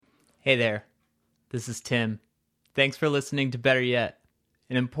Hey there, this is Tim. Thanks for listening to Better Yet.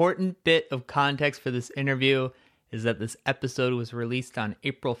 An important bit of context for this interview is that this episode was released on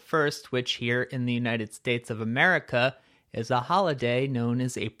April 1st, which here in the United States of America is a holiday known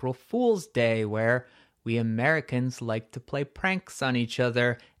as April Fool's Day, where we Americans like to play pranks on each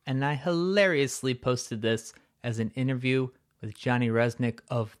other, and I hilariously posted this as an interview with Johnny Rzeznik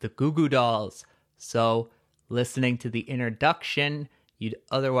of the Goo Goo Dolls. So, listening to the introduction, you'd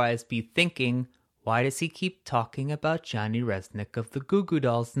otherwise be thinking, why does he keep talking about Johnny Rzeznik of the Goo Goo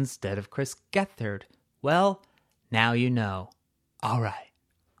Dolls instead of Chris Gethard? Well, now you know. All right,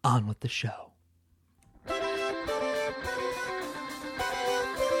 on with the show.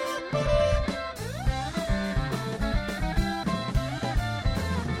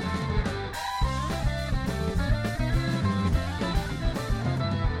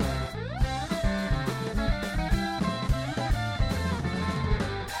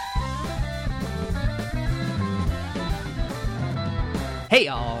 Hey,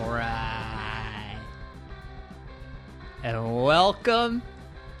 all right. And welcome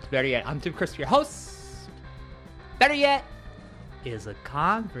to Better Yet. I'm Tim Crisp, your host. Better Yet is a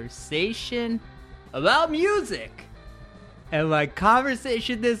conversation about music. And my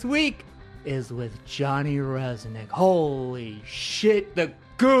conversation this week is with Johnny Rzeznik. Holy shit, the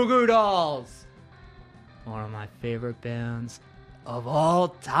Goo Goo Dolls. One of my favorite bands of all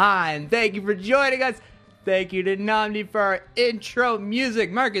time. Thank you for joining us. Thank you to Namdi for our intro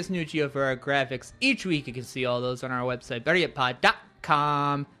music, Marcus Nuccio for our graphics. Each week you can see all those on our website,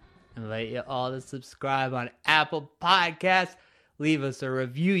 betteryetpod.com. I invite you all to subscribe on Apple Podcasts. Leave us a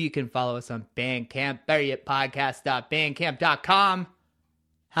review. You can follow us on Bandcamp, betteryetpodcast.bandcamp.com.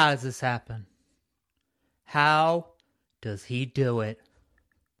 How does this happen? How does he do it?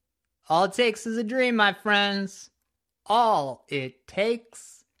 All it takes is a dream, my friends. All it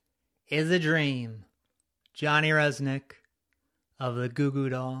takes is a dream. Johnny Rzeznik of the Goo Goo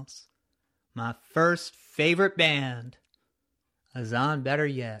Dolls, my first favorite band, is on Better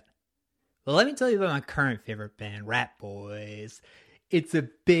Yet. Well, let me tell you about my current favorite band, Rat Boys. It's a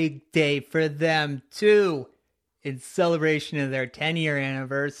big day for them, too. In celebration of their 10-year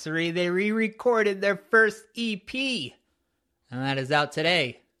anniversary, they re-recorded their first EP, and that is out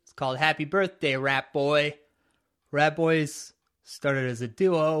today. It's called Happy Birthday, Rat Boy. Rat Boys started as a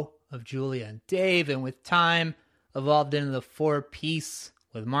duo of Julia and Dave, and with time evolved into the four-piece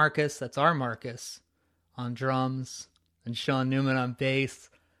with Marcus, that's our Marcus, on drums, and Sean Newman on bass.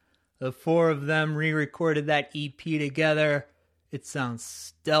 The four of them re-recorded that EP together. It sounds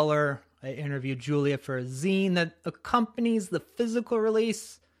stellar. I interviewed Julia for a zine that accompanies the physical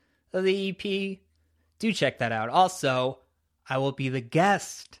release of the EP. Do check that out. Also, I will be the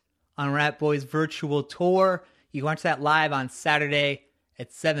guest on Rat Boy's virtual tour. You can watch that live on Saturday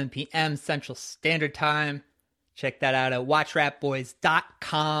at 7 p.m. Central Standard Time. Check that out at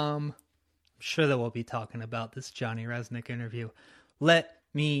watchratboys.com. I'm sure that we'll be talking about this Johnny Rzeznik interview. Let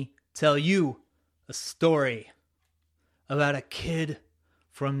me tell you a story about a kid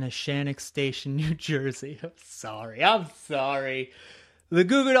from Neshannock Station, New Jersey. I'm sorry. The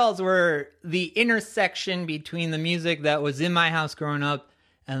Goo Goo Dolls were the intersection between the music that was in my house growing up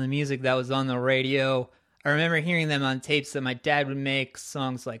and the music that was on the radio. I remember hearing them on tapes that my dad would make,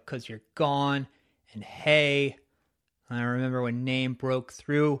 songs like 'Cause You're Gone and Hey. And I remember when Name broke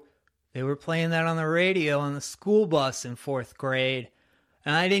through, they were playing that on the radio on the school bus in 4th grade.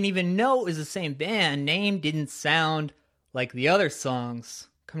 And I didn't even know it was the same band. Name didn't sound like the other songs.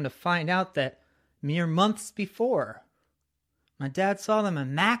 Come to find out that mere months before, my dad saw them at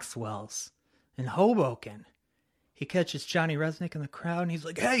Maxwell's in Hoboken. He catches Johnny Rzeznik in the crowd and he's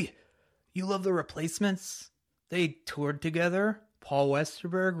like, "Hey, you love the Replacements? They toured together. Paul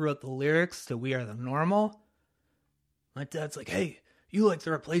Westerberg wrote the lyrics to We Are the Normal." My dad's like, "Hey, you like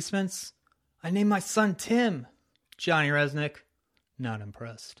the Replacements? I named my son Tim." Johnny Rzeznik, not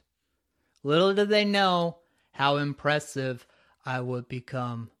impressed. Little did they know how impressive I would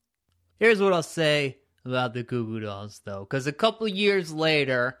become. Here's what I'll say about the Goo Goo Dolls, though, because a couple years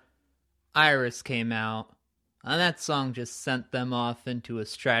later, Iris came out. And that song just sent them off into a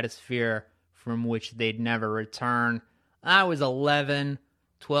stratosphere from which they'd never return. I was 11,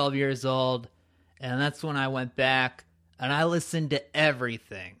 12 years old, and that's when I went back and I listened to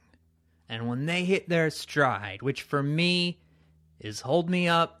everything. And when they hit their stride, which for me is Hold Me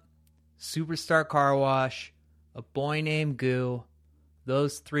Up, Superstar Car Wash, A Boy Named Goo,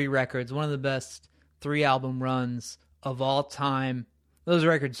 those three records, one of the best 3-album runs of all time. Those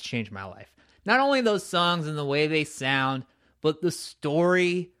records changed my life. Not only those songs and the way they sound, but the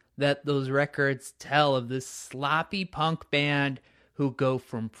story that those records tell of this sloppy punk band who go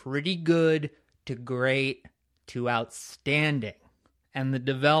from pretty good to great to outstanding. And the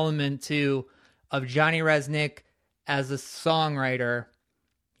development, too, of Johnny Rzeznik as a songwriter.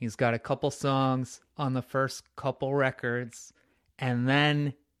 He's got a couple songs on the first couple records, and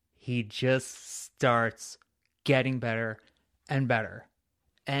then he just starts getting better and better.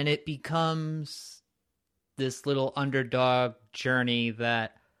 And it becomes this little underdog journey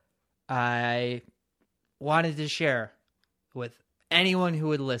that I wanted to share with anyone who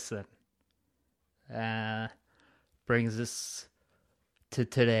would listen. Brings us to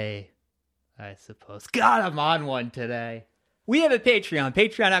today, I suppose. God, I'm on one today. We have a Patreon,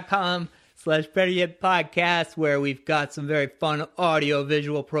 patreon.com/BetterYetPodcast, where we've got some very fun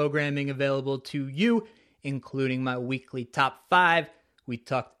audio-visual programming available to you, including my weekly top 5. We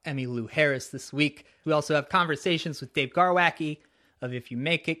talked Emmylou Harris this week. We also have conversations with Dave Garwacki of If You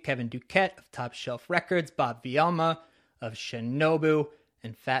Make It, Kevin Duquette of Top Shelf Records, Bob Vielma of Shinobu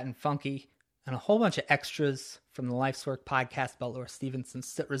and Fat and Funky, and a whole bunch of extras from the Life's Work podcast about Laura Stevenson's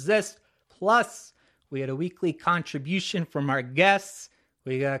Sit Resist. Plus, we had a weekly contribution from our guests.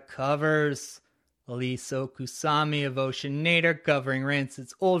 We got covers. Elise Okusami of Oceanator covering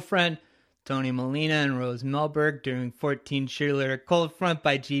Rancid's Old Friend. Tony Molina and Rose Melberg doing 14 Cheerleader Cold Front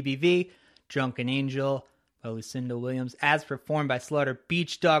by GBV. Drunken Angel by Lucinda Williams, as performed by Slaughter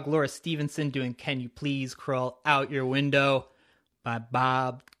Beach Dog. Laura Stevenson doing Can You Please Crawl Out Your Window by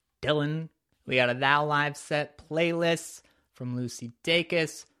Bob Dylan. We got a Thou Live set playlist from Lucy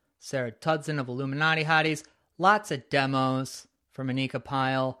Dacus, Sarah Tudson of Illuminati Hotties, lots of demos from Anika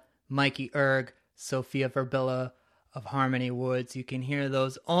Pyle, Mikey Erg, Sophia Verbilla of Harmony Woods. You can hear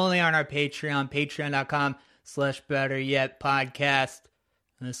those only on our Patreon, patreon.com/BetterYetPodcast.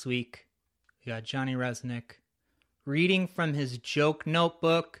 And this week, we got Johnny Rzeznik reading from his joke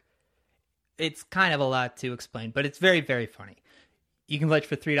notebook. It's kind of a lot to explain, but it's very, very funny. You can pledge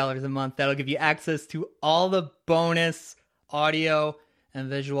for $3 a month. That'll give you access to all the bonus audio and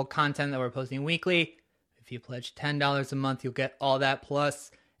visual content that we're posting weekly. If you pledge $10 a month, you'll get all that.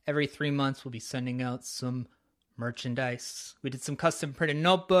 Plus, every 3 months, we'll be sending out some merchandise. We did some custom printed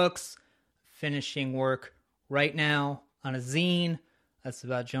notebooks, finishing work right now on a zine. That's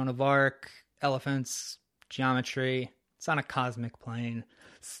about Joan of Arc, elephants, geometry. It's on a cosmic plane.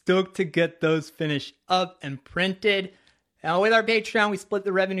 Stoked to get those finished up and printed. Now, with our Patreon, we split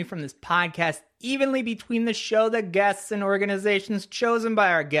the revenue from this podcast evenly between the show, the guests, and organizations chosen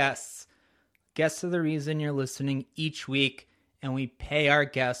by our guests. Guests are the reason you're listening each week, and we pay our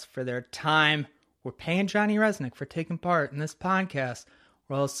guests for their time. We're paying Johnny Rzeznik for taking part in this podcast.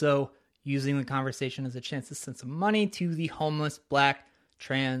 We're also using the conversation as a chance to send some money to the Homeless Black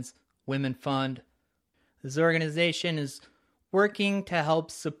Trans Women Fund. This organization is working to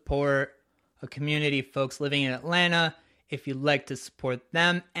help support a community of folks living in Atlanta. If you'd like to support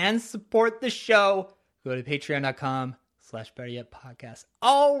them and support the show, go to patreon.com/BetterYetPodcast.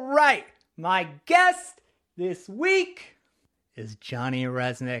 All right, my guest this week is Johnny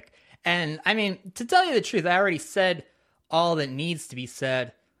Rzeznik. And, I mean, to tell you the truth, I already said all that needs to be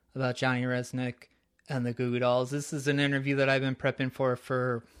said about Johnny Rzeznik and the Goo Goo Dolls. This is an interview that I've been prepping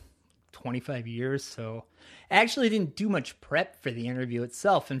for 25 years, so I actually didn't do much prep for the interview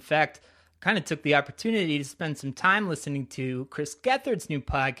itself. In fact, kind of took the opportunity to spend some time listening to Chris Gethard's new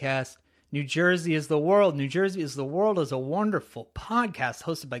podcast, New Jersey is the World. New Jersey is the World is a wonderful podcast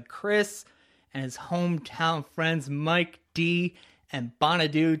hosted by Chris and his hometown friends Mike D and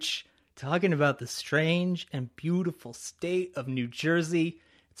Bonaduce, talking about the strange and beautiful state of New Jersey.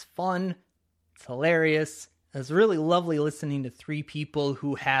 It's fun. It's hilarious. It's really lovely listening to three people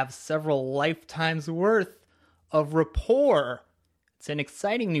who have several lifetimes worth of rapport. It's an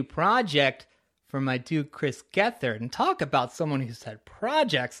exciting new project for my dude Chris Gethard. And talk about someone who's had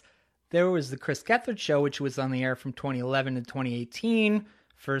projects. There was the Chris Gethard Show, which was on the air from 2011 to 2018.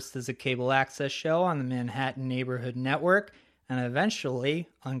 First as a cable access show on the Manhattan Neighborhood Network, and eventually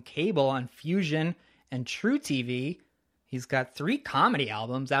on cable on Fusion and True TV. He's got 3 comedy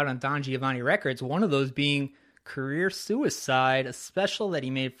albums out on Don Giovanni Records, one of those being Career Suicide, a special that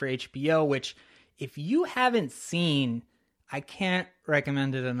he made for HBO, which if you haven't seen, I can't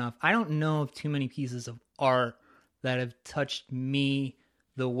recommend it enough. I don't know of too many pieces of art that have touched me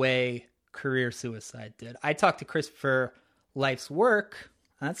the way Career Suicide did. I talked to Chris for Life's Work.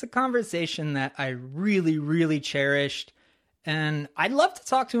 That's a conversation that I really, really cherished. And I'd love to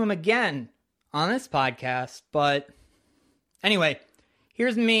talk to him again on this podcast. But anyway,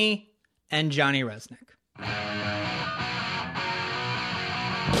 here's me and Johnny Rzeznik.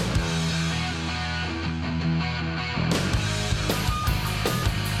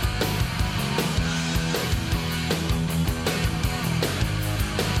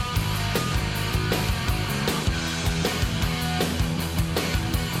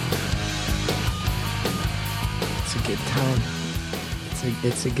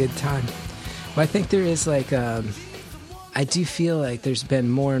 it's a good time. But I think there is like I do feel like there's been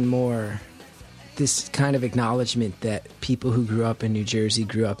more and more this kind of acknowledgement that people who grew up in New Jersey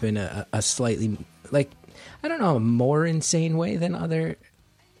grew up in a slightly, like, I don't know, a more insane way than other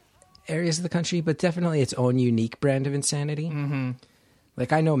areas of the country, but definitely its own unique brand of insanity. Mm-hmm.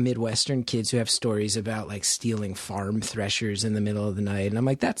 Like, I know Midwestern kids who have stories about, like, stealing farm threshers in the middle of the night. And I'm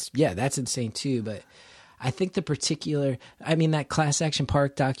like, that's insane too. But I think that Class Action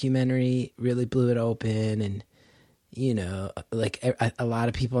Park documentary really blew it open. And, you know, like, a lot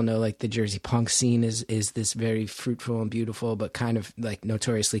of people know, like, the Jersey punk scene is this very fruitful and beautiful, but kind of, like,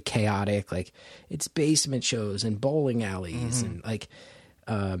 notoriously chaotic. Like, it's basement shows and bowling alleys. And, like,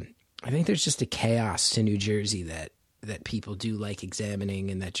 I think there's just a chaos to New Jersey that people do like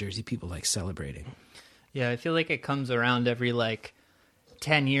examining and that Jersey people like celebrating. Yeah, I feel like it comes around every, like,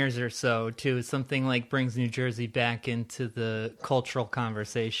 10 years or so, too. Something, like, brings New Jersey back into the cultural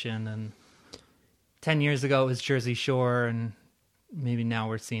conversation. And 10 years ago, it was Jersey Shore, and maybe now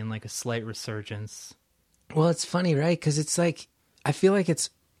we're seeing, like, a slight resurgence. Well, it's funny, right? Because it's like, I feel like it's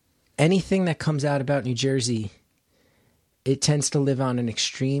anything that comes out about New Jersey, it tends to live on an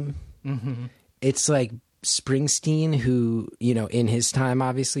extreme. Mm-hmm. It's like Springsteen, who, you know, in his time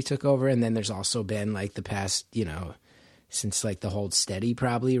obviously took over, and then there's also been like the past, you know, since like the Hold Steady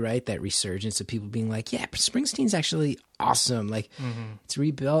probably, right? That resurgence of people being like, yeah, Springsteen's actually awesome. Like, it's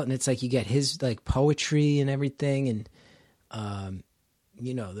rebuilt, and it's like you get his like poetry and everything, and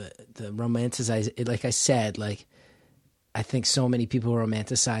you know, the romanticize it. Like I said, like, I think so many people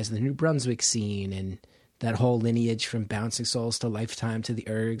romanticize the New Brunswick scene and that whole lineage from Bouncing Souls to Lifetime to the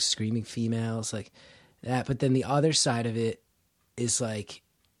Ergs, Screaming Females, like that. But then the other side of it is like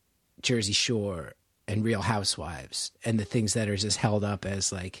Jersey Shore and Real Housewives and the things that are just held up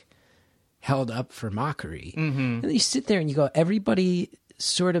for mockery. Mm-hmm. And then you sit there and you go, everybody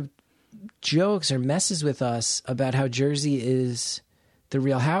sort of jokes or messes with us about how Jersey is the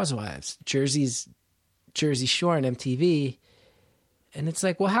Real Housewives. Jersey's Jersey Shore and MTV. And it's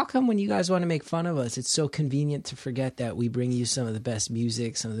like, well, how come when you guys want to make fun of us, it's so convenient to forget that we bring you some of the best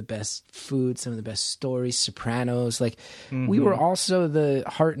music, some of the best food, some of the best stories, Sopranos. Like, we were also the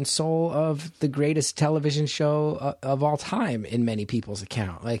heart and soul of the greatest television show of all time in many people's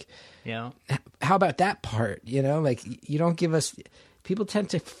account. Like, Yeah. how about that part? You know, like, you don't give us. People tend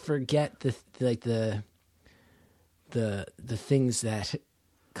to forget the things that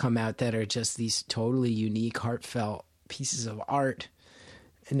come out that are just these totally unique, heartfelt pieces of art.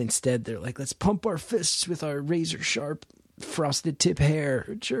 And instead they're like, let's pump our fists with our razor sharp frosted tip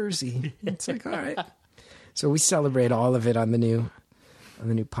hair, Jersey. It's like, all right. So we celebrate all of it on the new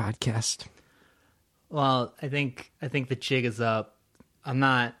podcast. Well, I think the jig is up. I'm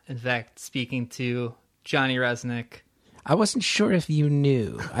not, in fact, speaking to Johnny Resnick. I wasn't sure if you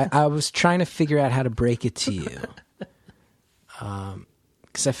knew. I was trying to figure out how to break it to you.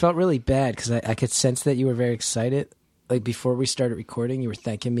 Because I felt really bad because I could sense that you were very excited. Like, before we started recording, you were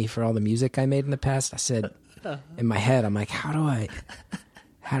thanking me for all the music I made in the past. I said, in my head, I'm like, how do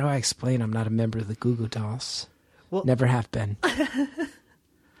I explain I'm not a member of the Goo Goo Dolls? Well, never have been.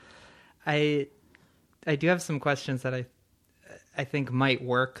 I do have some questions that I think might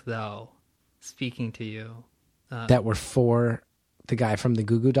work, though, speaking to you. That were for the guy from the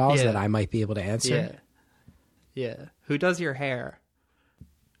Goo Goo Dolls, yeah. that I might be able to answer? Yeah. Who does your hair?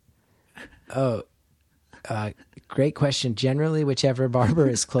 Oh, great question. Generally, whichever barber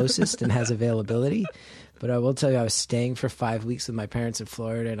is closest and has availability. But I will tell you, I was staying for 5 weeks with my parents in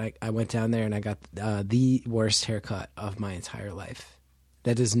Florida, and I went down there and I got the worst haircut of my entire life.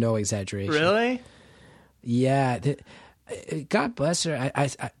 That is no exaggeration. Really? Yeah. God bless her.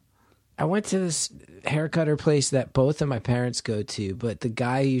 I went to this haircutter place that both of my parents go to, but the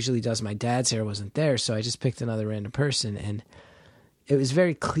guy who usually does my dad's hair wasn't there, so I just picked another random person, and it was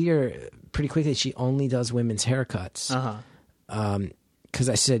very clear pretty quickly she only does women's haircuts. Because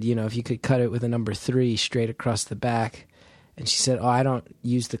I said, you know, if you could cut it with a number 3 straight across the back. And she said, oh, I don't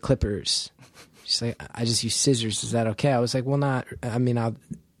use the clippers. She's like, I just use scissors. Is that okay? I was like, well, not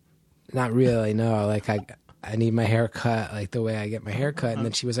really, no. Like, I need my hair cut like the way I get my hair cut. And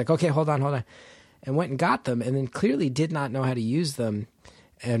then she was like, okay, hold on. And went and got them, and then clearly did not know how to use them.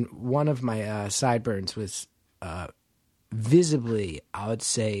 And one of my sideburns was visibly, I would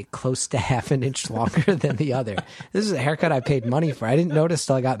say, close to half an inch longer than the other. This is a haircut I paid money for. I didn't notice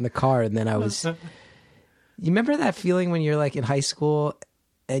till I got in the car, and then I was... You remember that feeling when you're like in high school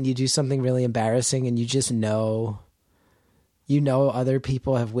and you do something really embarrassing and you just know... You know other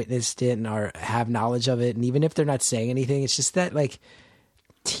people have witnessed it and have knowledge of it, and even if they're not saying anything, it's just that like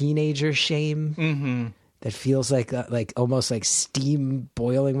teenager shame that feels like almost like steam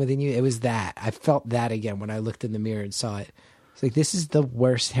boiling within you. It was that. I felt that again when I looked in the mirror and saw it. It's like, this is the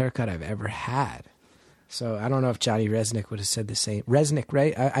worst haircut I've ever had. So I don't know if Johnny Resnick would have said the same. Resnick,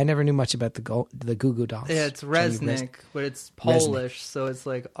 right? I never knew much about the Goo Goo Dolls. Yeah, it's Resnick, but it's Polish, so it's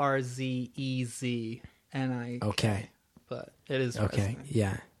like RZEZNIK. Okay. But it is okay. Resnick.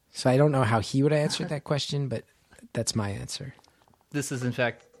 Yeah. So I don't know how he would have answered that question, but that's my answer. This is, in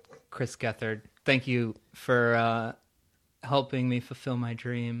fact, Chris Gethard. Thank you for helping me fulfill my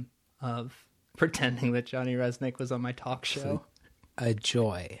dream of pretending that Johnny Resnick was on my talk show. A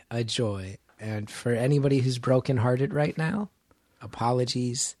joy. And for anybody who's brokenhearted right now,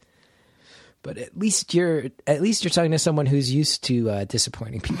 apologies. But at least you're talking to someone who's used to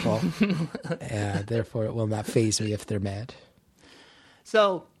disappointing people. Therefore, it will not faze me if they're mad.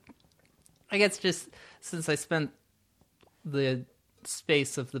 So, I guess just since I spent the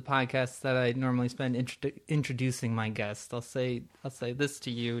space of the podcast that I normally spend introducing my guest, I'll say this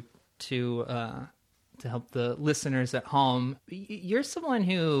to you to help the listeners at home. You're someone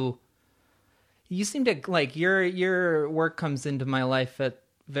who, you seem to like, your work comes into my life at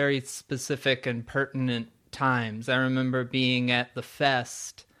very specific and pertinent times. I remember being at the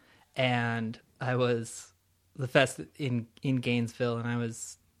fest, and the fest in Gainesville, and I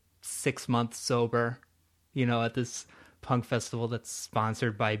was 6 months sober, at this punk festival that's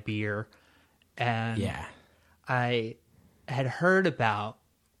sponsored by beer. And yeah, I had heard about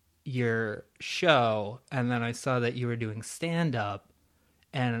your show, and then I saw that you were doing stand-up,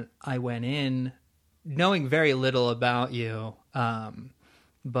 and I went in knowing very little about you,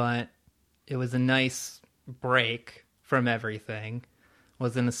 but it was a nice break from everything. It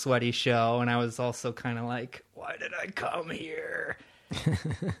wasn't a sweaty show, and I was also kind of like, why did I come here?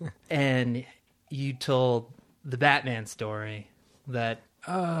 And you told the Batman story that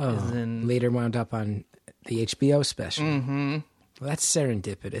later wound up on the HBO special. Mm-hmm. Well, that's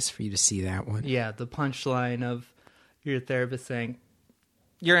serendipitous for you to see that one. Yeah, the punchline of your therapist saying,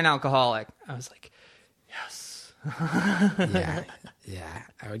 "You're an alcoholic." I was like, yes. Yeah.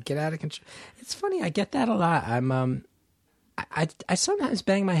 I would get out of control. It's funny, I get that a lot. I sometimes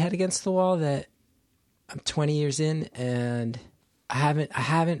bang my head against the wall that I'm 20 years in and I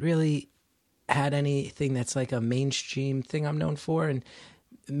haven't really had anything that's like a mainstream thing I'm known for, and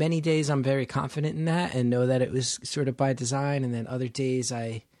many days I'm very confident in that and know that it was sort of by design, and then other days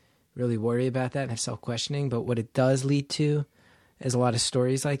I really worry about that and have self-questioning. But what it does lead to is a lot of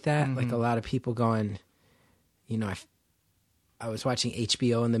stories like that, like a lot of people going, I was watching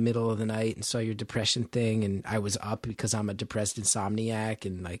HBO in the middle of the night and saw your depression thing, and I was up because I'm a depressed insomniac,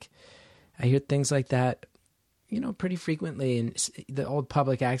 and like I hear things like that, pretty frequently. And the old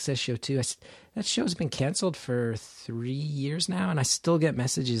public access show too, that show's been canceled for 3 years now, and I still get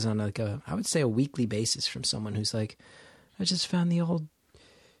messages on I would say a weekly basis from someone who's like, I just found the old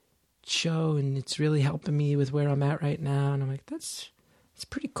show and it's really helping me with where I'm at right now. And I'm like, that's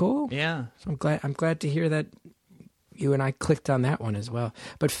pretty cool. Yeah. So I'm glad to hear that you and I clicked on that one as well.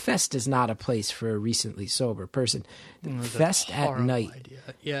 But Fest is not a place for a recently sober person. Fest at night, idea.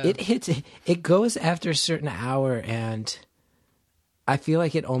 Yeah. It goes after a certain hour, and I feel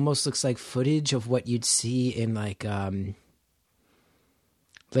like it almost looks like footage of what you'd see in like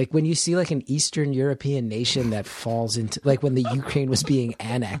when you see like an Eastern European nation that falls into, like when the Ukraine was being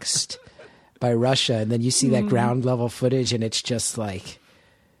annexed by Russia, and then you see that ground level footage and it's just like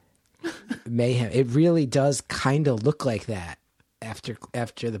mayhem. It really does kind of look like that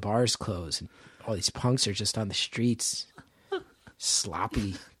after the bars close and all these punks are just on the streets,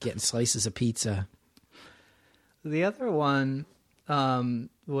 sloppy, getting slices of pizza. The other one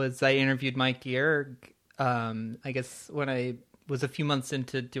was I interviewed Mike Gierg, I guess when I was a few months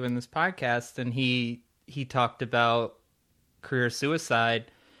into doing this podcast, and he talked about career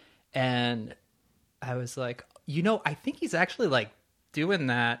suicide, and I was like, I think he's actually like doing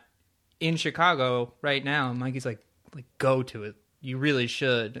that in Chicago right now. And Mikey's like, go to it. You really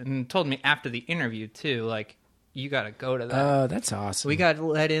should. And told me after the interview too, like, you got to go to that. Oh, that's awesome. We got to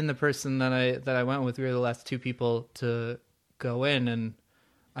let in the person that I went with. We were the last two people to go in, and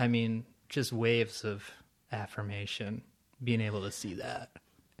I mean, just waves of affirmation being able to see that.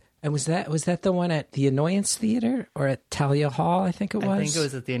 And was that the one at the Annoyance Theater or at Talia Hall? I think it was. I think it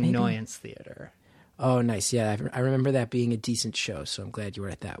was at the Annoyance Theater. Oh, nice. Yeah, I remember that being a decent show. So I'm glad you were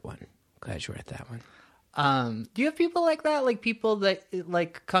at that one. Do you have people like that? Like people that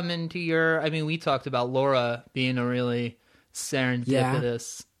like come into your, I mean, we talked about Laura being a really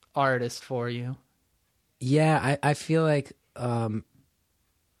serendipitous artist for you. Yeah, I feel like Laura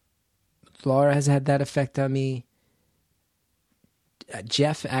has had that effect on me.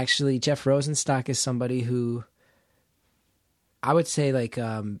 Jeff Rosenstock is somebody who I would say like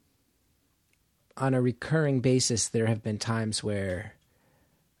on a recurring basis, there have been times where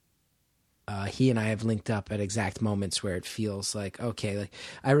he and I have linked up at exact moments where it feels like, okay, like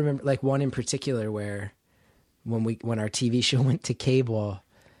I remember like one in particular where when our TV show went to cable,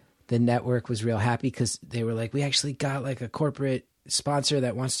 the network was real happy because they were like, we actually got like a corporate sponsor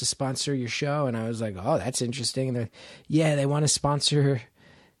that wants to sponsor your show. And I was like, oh, that's interesting. And they're like, yeah, they want to sponsor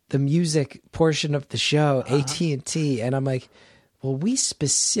the music portion of the show, AT&T. And I'm like, well, we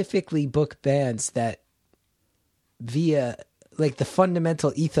specifically book bands that via like the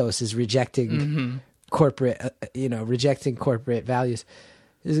fundamental ethos is rejecting corporate, rejecting corporate values.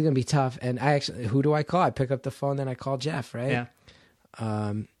 This is going to be tough. And who do I call? I pick up the phone, then I call Jeff, right?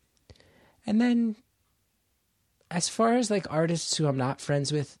 Yeah. And then as far as like artists who I'm not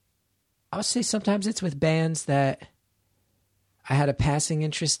friends with, I'll say sometimes it's with bands that I had a passing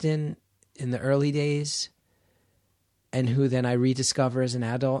interest in the early days and who then I rediscover as an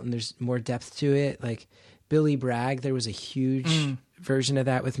adult and there's more depth to it. Like Billy Bragg, there was a huge version of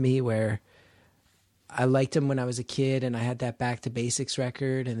that with me where I liked him when I was a kid and I had that Back to Basics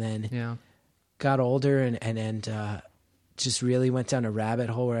record and then got older and just really went down a rabbit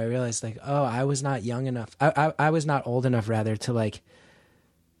hole where I realized like, oh, I was not young enough. I was not old enough rather to like,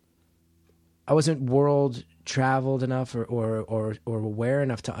 I wasn't world traveled enough or aware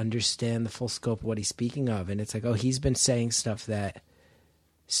enough to understand the full scope of what he's speaking of. And it's like, oh, he's been saying stuff that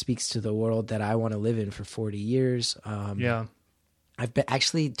speaks to the world that I want to live in for 40 years. I've been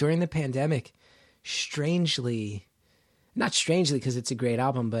actually during the pandemic, not strangely because it's a great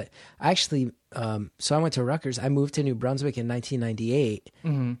album, but I actually, so I went to Rutgers. I moved to New Brunswick in 1998.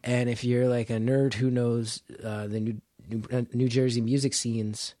 And if you're like a nerd who knows the New Jersey music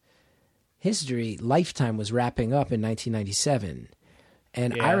scene's history, Lifetime was wrapping up in 1997.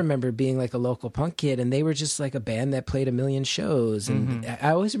 And I remember being like a local punk kid and they were just like a band that played a million shows. And I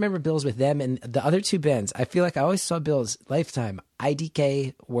always remember Bills with them and the other two bands. I feel like I always saw Bills, Lifetime,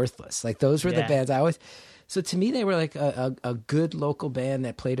 IDK, Worthless. Like those were the bands I always... So to me, they were like a good local band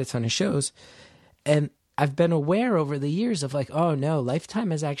that played a ton of shows. And I've been aware over the years of like, oh no,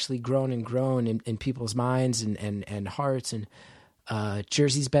 Lifetime has actually grown and grown in people's minds and hearts. And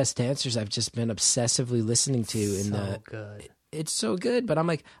Jersey's Best Dancers I've just been obsessively listening to. Good. It's so good. But I'm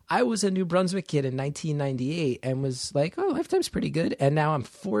like, I was a New Brunswick kid in 1998 and was like, oh, Lifetime's pretty good. And now I'm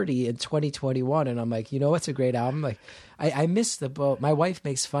 40 in 2021. And I'm like, you know what's a great album? Like I miss the boat. My wife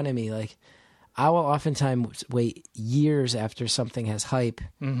makes fun of me. Like, I will oftentimes wait years after something has hype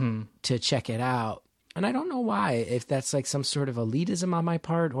to check it out. And I don't know why, if that's like some sort of elitism on my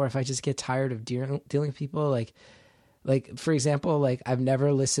part or if I just get tired of dealing with people. Like for example, like I've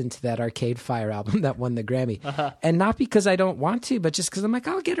never listened to that Arcade Fire album that won the Grammy. And not because I don't want to, but just because I'm like,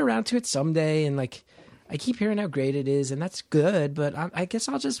 I'll get around to it someday. And like, I keep hearing how great it is and that's good, but I guess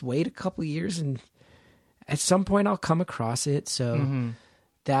I'll just wait a couple years and at some point I'll come across it. So...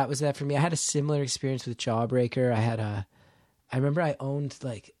 That was that for me. I had a similar experience with Jawbreaker. I remember I owned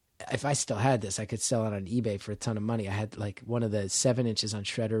like, if I still had this, I could sell it on eBay for a ton of money. I had like one of the 7 inches on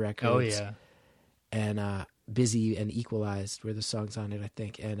Shredder Records. Oh yeah. And Busy and Equalized were the songs on it, I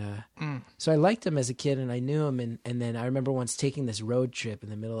think. And so I liked him as a kid and I knew him. And then I remember once taking this road trip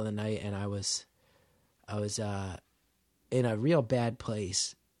in the middle of the night and I was in a real bad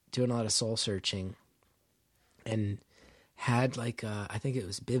place doing a lot of soul searching and had like I think it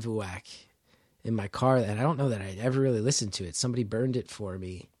was Bivouac in my car that I don't know that I'd ever really listened to it. Somebody burned it for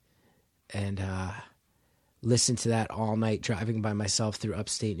me and listened to that all night driving by myself through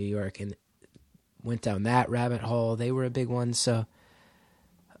upstate New York and went down that rabbit hole. They were a big one. So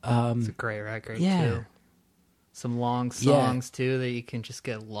it's a great record too. Some long songs too that you can just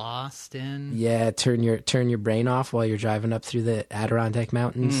get lost in. Yeah, turn your brain off while you're driving up through the Adirondack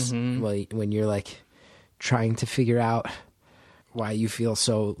Mountains when you're like trying to figure out why you feel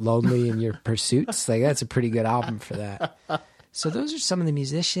so lonely in your pursuits. Like that's a pretty good album for that. So those are some of the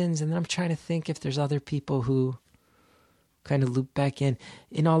musicians. And then I'm trying to think if there's other people who kind of loop back in.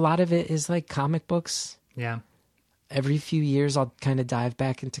 You know, a lot of it is like comic books. Yeah. Every few years I'll kind of dive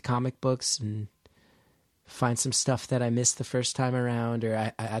back into comic books and find some stuff that I missed the first time around.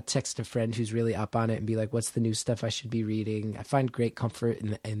 Or I text a friend who's really up on it and be like, what's the new stuff I should be reading? I find great comfort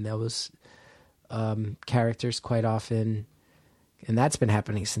in those characters quite often. And that's been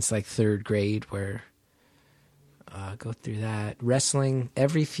happening since like 3rd grade where go through that. Wrestling,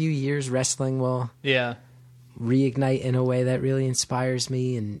 every few years wrestling will reignite in a way that really inspires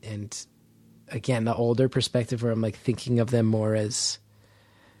me. And again, the older perspective where I'm like thinking of them more as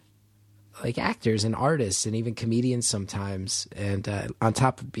like actors and artists and even comedians sometimes, and on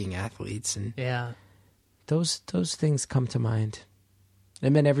top of being athletes, and Yeah. those things come to mind.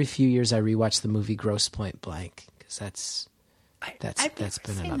 And then every few years I rewatch the movie Grosse Pointe Blank, because that's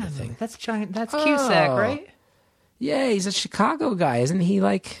been another thing. That's Cusack, right? Yeah, he's a Chicago guy, isn't he?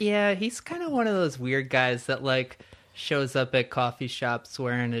 Like, Yeah, he's kind of one of those weird guys that like shows up at coffee shops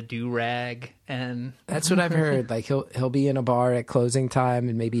wearing a do-rag, and that's what I've heard. Like he'll be in a bar at closing time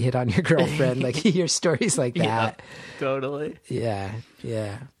and maybe hit on your girlfriend. Like you hear stories like that. Yeah, totally. Yeah.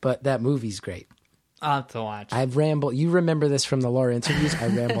 But that movie's great. I'll have to watch. I've rambled. You remember this from the Laura interviews. I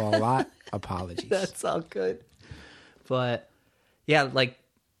ramble a lot. Apologies. That's all good. But yeah, like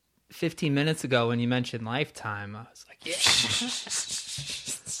 15 minutes ago when you mentioned Lifetime, I was like, yeah.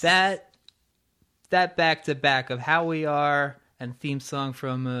 that back to back of How We Are and theme song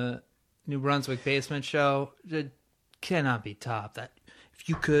from a New Brunswick Basement Show, it cannot be topped. That if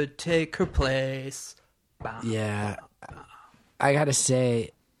you could take her place. Bam, Yeah. I gotta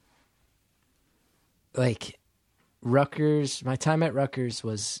say, like, Rutgers, my time at Rutgers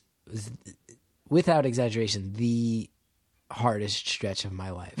was without exaggeration the hardest stretch of my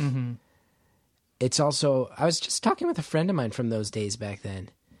life. Mm-hmm. It's also, I was just talking with a friend of mine from those days back then.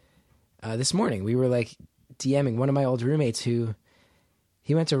 This morning, we were like DMing one of my old roommates who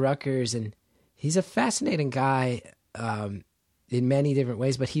he went to Rutgers, and he's a fascinating guy in many different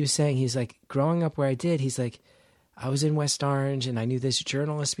ways. But he was saying, he's like, growing up where I did, he's like, I was in West Orange and I knew this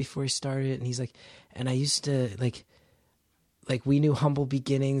journalist before he started. And he's like, and I used to like we knew humble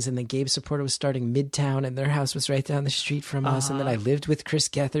beginnings, and then Gabe Supporter was starting Midtown and their house was right down the street from us. And then I lived with Chris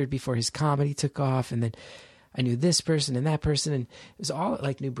Gethard before his comedy took off. And then I knew this person and that person, and it was all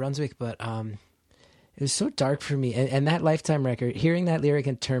like New Brunswick, but it was so dark for me. And that Lifetime record, hearing that lyric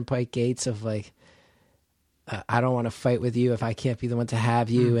in Turnpike Gates of like, I don't want to fight with you if I can't be the one to have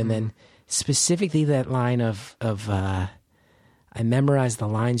you. Mm-hmm. And then specifically that line of I memorized the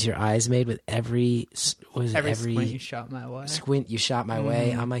lines your eyes made with every squint you shot my way. Squint you shot my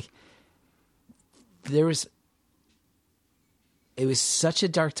way. I'm like, it was such a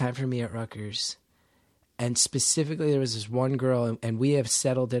dark time for me at Rutgers. And specifically, there was this one girl, and we have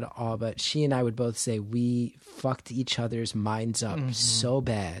settled it all, but she and I would both say we fucked each other's minds up so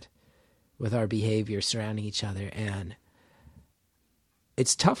bad with our behavior surrounding each other. And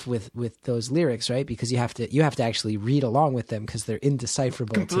it's tough with those lyrics, right? Because you have to actually read along with them because they're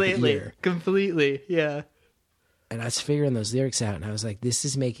indecipherable to the ear. Completely, yeah. And I was figuring those lyrics out, and I was like, this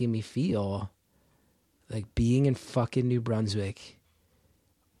is making me feel like being in fucking New Brunswick,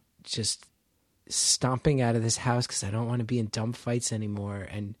 just stomping out of this house because I don't want to be in dumb fights anymore,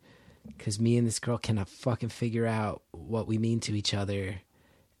 and because me and this girl cannot fucking figure out what we mean to each other.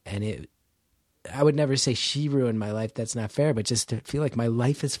 And I would never say she ruined my life. That's not fair. But just to feel like my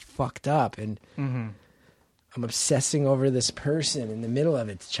life is fucked up, and I'm obsessing over this person in the middle of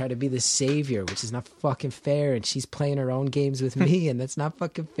it to try to be the savior, which is not fucking fair. And she's playing her own games with me, and that's not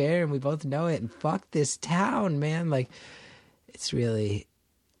fucking fair. And we both know it. And fuck this town, man. Like, it's really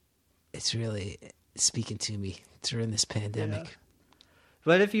speaking to me during this pandemic. Yeah.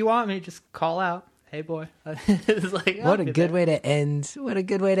 But if you want me, just call out. Hey, boy. It's like, what a good way to end. What a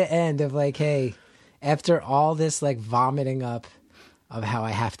good way to end of like, hey, after all this like vomiting up of how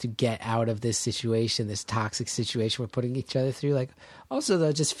I have to get out of this situation, this toxic situation we're putting each other through, like, also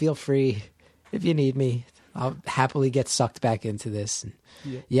though, just feel free if you need me. I'll happily get sucked back into this. And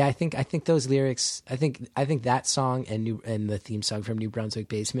yeah, I think those lyrics, I think that song and the theme song from New Brunswick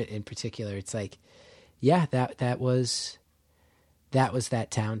Basement in particular, it's like, yeah, that was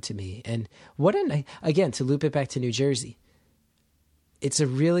that town to me. And again, to loop it back to New Jersey, it's a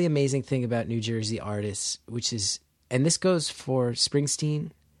really amazing thing about New Jersey artists, which is, and this goes for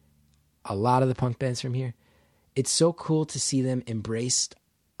Springsteen, a lot of the punk bands from here. It's so cool to see them embraced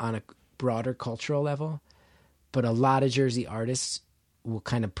on a broader cultural level, but a lot of Jersey artists will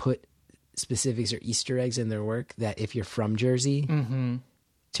kind of put specifics or Easter eggs in their work that if you're from Jersey,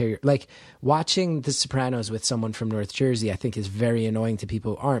 like watching The Sopranos with someone from North Jersey, I think is very annoying to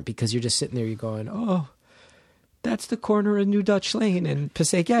people who aren't, because you're just sitting there, you're going, oh, that's the corner of New Dutch Lane and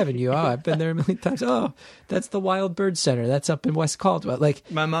Passaic Avenue. Oh, I've been there a million times. Oh, that's the Wild Bird Center. That's up in West Caldwell. Like,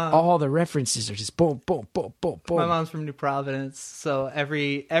 my mom, all the references are just boom, boom, boom, boom, boom. My mom's from New Providence, so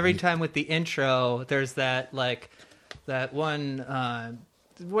every time with the intro, there's that like that one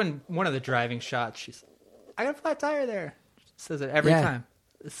of the driving shots. She's, I got a flat tire there. She says it every time.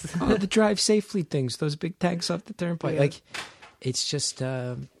 Oh, the drive safely things, those big tanks off the turnpike. Yeah. Like, it's just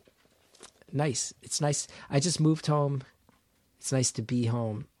nice. It's nice. I just moved home. It's nice to be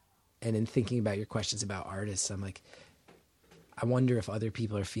home. And in thinking about your questions about artists, I'm like, I wonder if other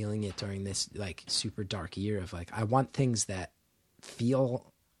people are feeling it during this like super dark year of like, I want things that feel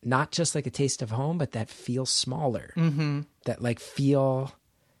not just like a taste of home, but that feel smaller, that like feel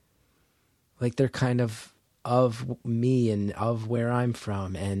like they're kind of me and of where I'm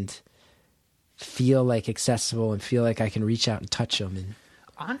from, and feel like accessible and feel like I can reach out and touch them. And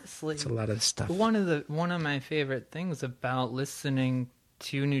honestly, it's a lot of stuff. One of my favorite things about listening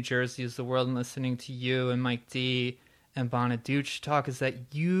to New Jersey is the World and listening to you and Mike D and Bonaduce talk is that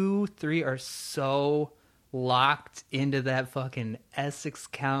you three are so locked into that fucking Essex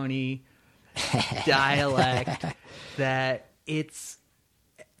County dialect that it's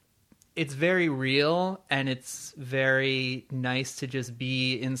very real, and it's very nice to just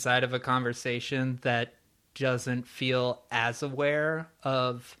be inside of a conversation that doesn't feel as aware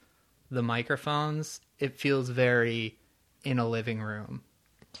of the microphones. It feels very in a living room.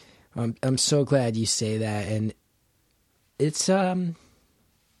 I'm so glad you say that, and it's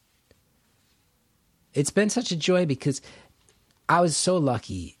been such a joy because I was so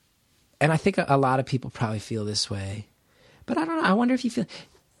lucky, and I think a lot of people probably feel this way, but I don't know. I wonder if you feel,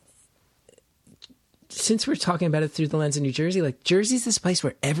 since we're talking about it through the lens of New Jersey, like Jersey's this place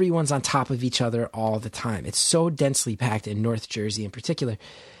where everyone's on top of each other all the time. It's so densely packed in North Jersey in particular,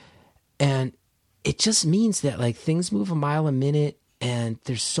 and it just means that like things move a mile a minute, and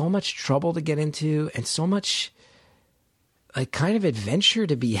there's so much trouble to get into and so much like kind of adventure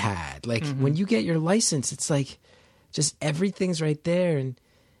to be had. Like when you get your license, it's like just everything's right there. And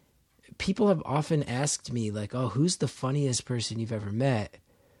people have often asked me like, oh, who's the funniest person you've ever met?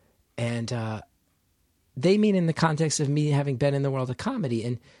 And they mean in the context of me having been in the world of comedy.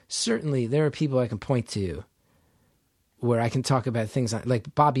 And certainly there are people I can point to where I can talk about things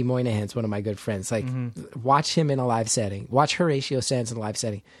like Bobby Moynihan's one of my good friends. Like watch him in a live setting, watch Horatio Sanz in a live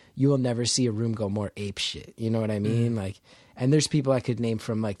setting. You will never see a room go more ape shit. You know what I mean? Like, and there's people I could name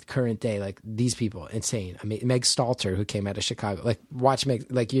from like current day, like these people, insane. I mean, Meg Stalter, who came out of Chicago, like watch Meg,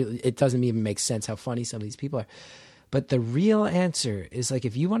 like it doesn't even make sense how funny some of these people are. But the real answer is like,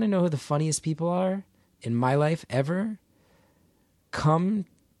 if you want to know who the funniest people are in my life ever, come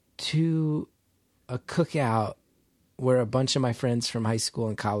to a cookout where a bunch of my friends from high school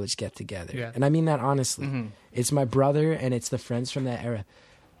and college get together. Yeah. And I mean that honestly. It's my brother and it's the friends from that era.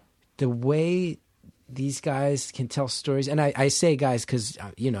 The way these guys can tell stories, and I say guys because,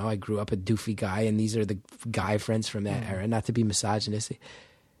 you know, I grew up a doofy guy, and these are the guy friends from that era, not to be misogynistic.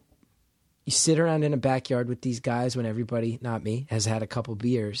 You sit around in a backyard with these guys when everybody, not me, has had a couple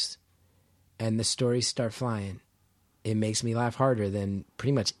beers, and the stories start flying. It makes me laugh harder than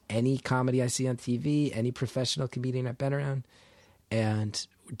pretty much any comedy I see on TV, any professional comedian I've been around. And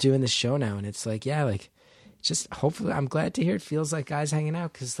we're doing this show now, and it's like, yeah, like, just hopefully, I'm glad to hear it feels like guys hanging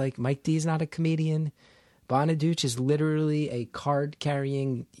out, because like Mike D is not a comedian. Bonaduce is literally a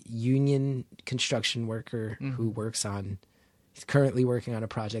card-carrying union construction worker who he's currently working on a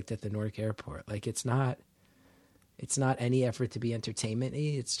project at the Newark airport. Like it's not any effort to be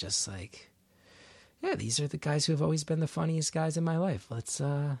entertainment-y. It's just like, yeah, these are the guys who have always been the funniest guys in my life. Let's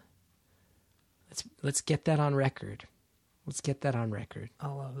get that on record. Let's get that on record. I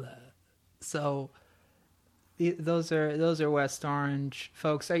love that. So those are West Orange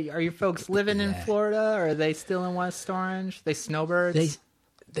folks. Are your folks living in Florida, or are they still in West Orange? They snowbirds?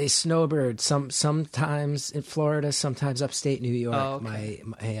 They snowbird. Sometimes in Florida, sometimes upstate New York. Oh, okay.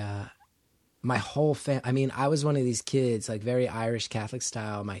 My whole family. I mean, I was one of these kids, like very Irish Catholic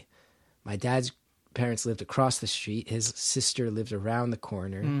style. My dad's parents lived across the street. His sister lived around the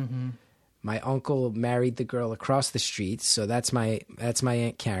corner. My uncle married the girl across the street, so that's my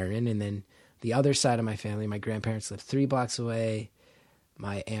Aunt Karen. And then the other side of my family, my grandparents lived 3 blocks away.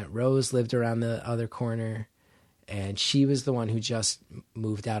 My Aunt Rose lived around the other corner, and she was the one who just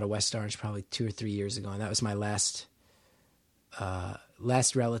moved out of West Orange probably 2 or 3 years ago, and that was my last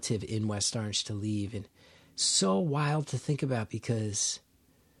relative in West Orange to leave. And so wild to think about, because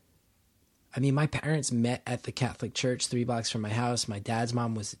I mean, my parents met at the Catholic church 3 blocks from my house. My dad's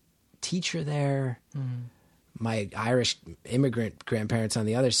mom was a teacher there. My Irish immigrant grandparents on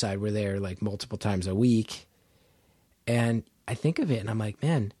the other side were there like multiple times a week. And I think of it and I'm like,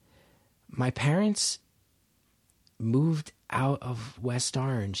 man, my parents moved out of West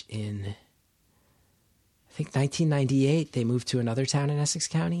Orange in, I think, 1998. They moved to another town in Essex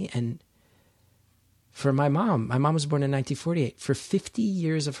County. And for my mom was born in 1948. For 50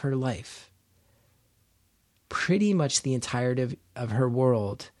 years of her life, pretty much the entirety of her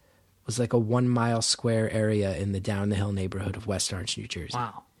world was like a 1 mile square area in the down the hill neighborhood of West Orange, New Jersey.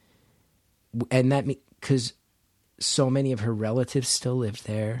 Wow. And that because so many of her relatives still lived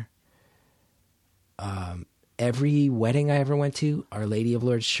there. every wedding I ever went to, Our Lady of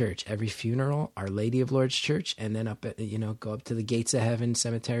Lourdes Church. Every funeral, Our Lady of Lourdes Church. And then up at, go up to the Gates of Heaven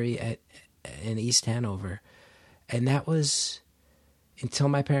Cemetery in East Hanover. And that was until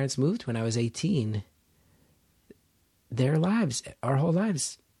my parents moved when I was 18. Their lives, our whole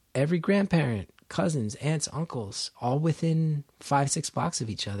lives, every grandparent, cousins, aunts, uncles, all within 5-6 blocks of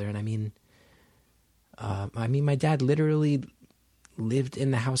each other. And I mean, my dad literally lived in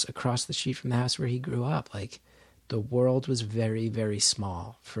the house across the street from the house where he grew up. Like, the world was very, very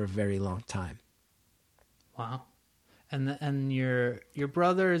small for a very long time. Wow. And your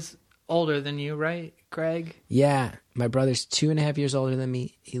brother's older than you, right, Greg? Yeah, my brother's 2.5 years older than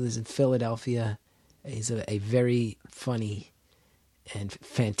me. He lives in Philadelphia. He's a very funny and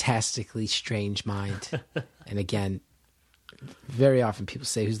fantastically strange mind. And again, very often people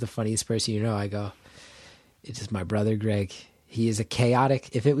say, who's the funniest person you know? I go, it's just my brother, Greg. He is a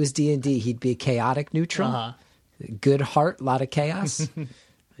chaotic, if it was D&D, he'd be a chaotic neutral. Uh-huh. Good heart, a lot of chaos.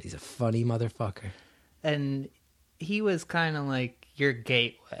 He's a funny motherfucker. And he was kind of like your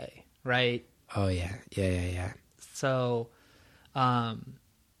gateway, right? Oh, yeah. Yeah. So, I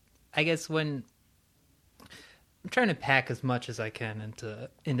guess when I'm trying to pack as much as I can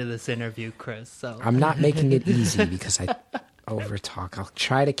into this interview, Chris. So I'm not making it easy because I overtalk. I'll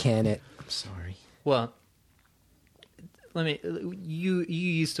try to can it. I'm sorry. Well, you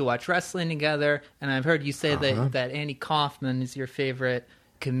used to watch wrestling together, and I've heard you say that Andy Kaufman is your favorite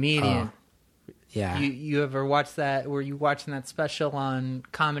comedian. Yeah. You ever watched that? Were you watching that special on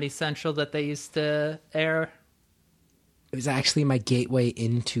Comedy Central that they used to air? It was actually my gateway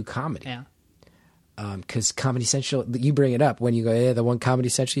into comedy. Yeah. Because Comedy Central, you bring it up when you go, yeah, the one Comedy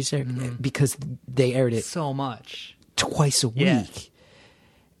Central used to air, because they aired it so much. Twice a week.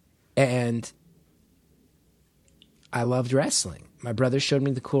 And I loved wrestling. My brother showed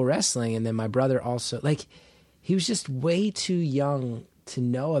me the cool wrestling, and then my brother also, like, he was just way too young to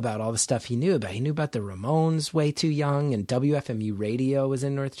know about all the stuff he knew about. He knew about the Ramones way too young, and WFMU radio was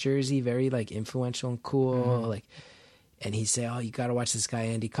in North Jersey, very, like, influential and cool. Like, and he'd say, oh, you got to watch this guy,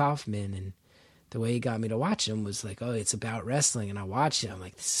 Andy Kaufman. And the way he got me to watch him was like, oh, it's about wrestling. And I watched it. I'm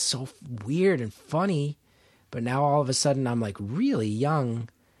like, this is so weird and funny. But now all of a sudden I'm like really young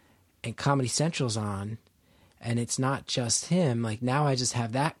and Comedy Central's on. And it's not just him. Like, now I just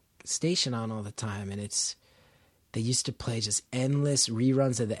have that station on all the time. And they used to play just endless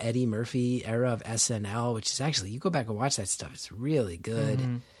reruns of the Eddie Murphy era of SNL, which is actually, you go back and watch that stuff. It's really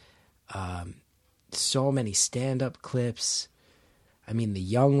good. So many stand-up clips. I mean, the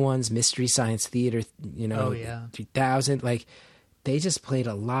young ones, Mystery Science Theater, 3000. Like, they just played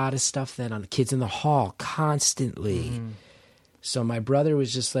a lot of stuff then on Kids in the Hall constantly. So my brother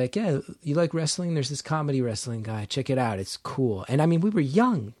was just like, yeah, you like wrestling? There's this comedy wrestling guy. Check it out. It's cool. And I mean, we were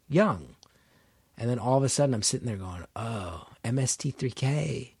young. And then all of a sudden I'm sitting there going, oh,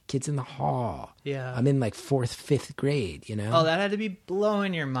 MST3K, Kids in the Hall. Yeah. I'm in like 4th, 5th grade, Oh, that had to be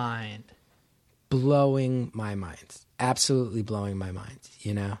blowing your mind. Blowing my mind. Absolutely blowing my mind,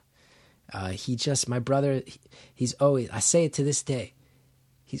 my brother, he's always, I say it to this day,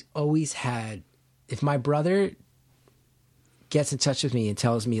 he's always had, if my brother gets in touch with me and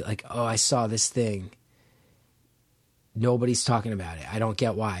tells me like, oh, I saw this thing, nobody's talking about it. I don't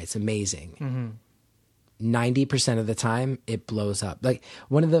get why. It's amazing. 90% of the time it blows up. Like,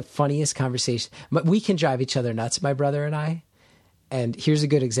 one of the funniest conversations, but we can drive each other nuts, my brother and I. And here's a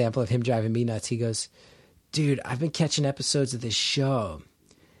good example of him driving me nuts. He goes, dude, I've been catching episodes of this show.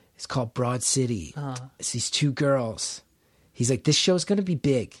 It's called Broad City. It's these 2 girls. He's like, this show's going to be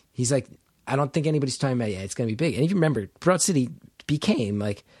big. He's like, I don't think anybody's talking about it yet. It's going to be big. And if you remember, Broad City became,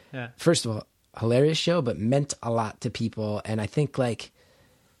 like, first of all, hilarious show, but meant a lot to people. And I think, like,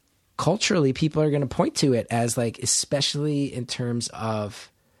 culturally, people are going to point to it as, like, especially in terms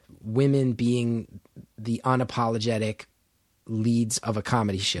of women being the unapologetic leads of a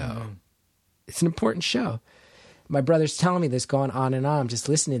comedy show. It's an important show. My brother's telling me this, going on and on. I'm just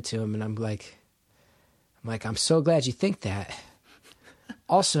listening to him, and I'm like, I'm so glad you think that.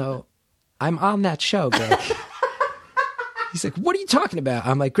 Also, I'm on that show, Greg. He's like, what are you talking about?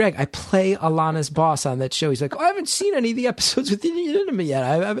 I'm like, Greg, I play Alana's boss on that show. He's like, oh, I haven't seen any of the episodes with me yet.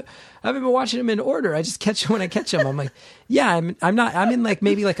 I haven't been watching them in order. I just catch them when I catch them. I'm like, yeah, I'm in like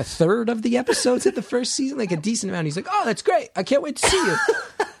maybe like a third of the episodes of the first season, like a decent amount. He's like, oh, that's great. I can't wait to see you.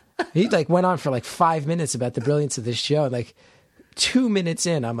 He like went on for like 5 minutes about the brilliance of this show. Like 2 minutes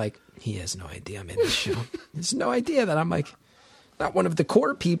in, I'm like, he has no idea I'm in this show. He has no idea that I'm like not one of the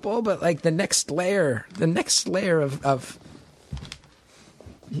core people, but like the next layer of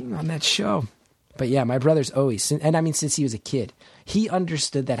being on that show. But yeah, my brother's always, and I mean, since he was a kid, he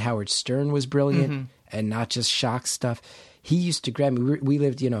understood that Howard Stern was brilliant and not just shock stuff. He used to grab me. We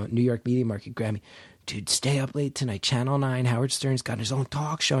lived, New York Media Market, grab me. Dude, stay up late tonight. Channel 9, Howard Stern's got his own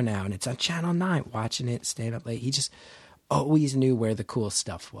talk show now, and it's on Channel 9. Watching it, staying up late. He just always knew where the cool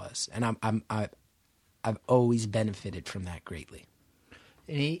stuff was, and I've always benefited from that greatly.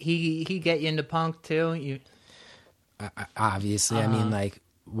 And he get you into punk too? Obviously, I mean, like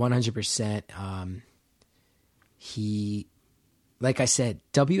 100%. He, like I said,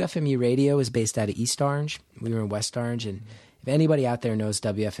 WFMU radio is based out of East Orange. We were in West Orange, and if anybody out there knows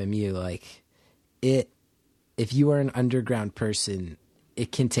WFMU, like if you are an underground person,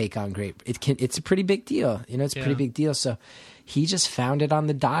 it can take on it's a pretty big deal. It's a pretty big deal. So he just found it on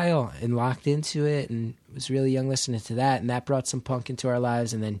the dial and locked into it and was really young listening to that. And that brought some punk into our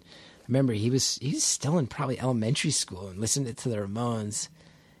lives. And then I remember he was still in probably elementary school and listened to the Ramones.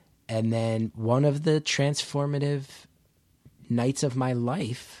 And then one of the transformative nights of my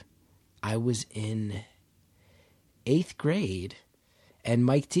life, I was in 8th grade, and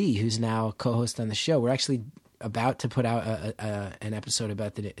Mike D, who's now a co-host on the show, we're actually about to put out an episode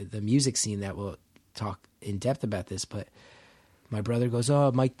about the music scene that will talk in depth about this. But my brother goes,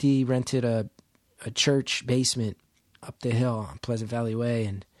 "Oh, Mike D rented a church basement up the hill on Pleasant Valley Way,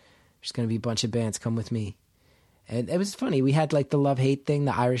 and there's going to be a bunch of bands. Come with me." And it was funny. We had like the love-hate thing,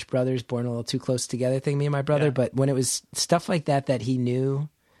 the Irish Brothers, Born a Little Too Close Together thing, me and my brother. Yeah. But when it was stuff like that he knew,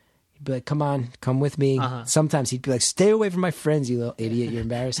 he'd be like, "Come on, come with me." Uh-huh. Sometimes he'd be like, "Stay away from my friends, you little idiot. You're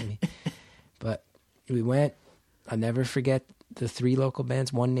embarrassing me." But we went. I'll never forget the 3 local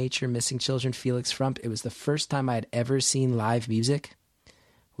bands, One Nature, Missing Children, Felix Frump. It was the first time I had ever seen live music. It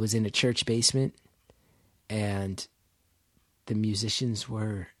was in a church basement. And the musicians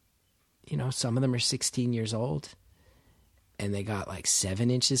were, some of them are 16 years old. And they got like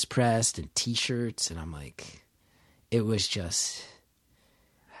 7 inches pressed and T-shirts. And I'm like, it was just,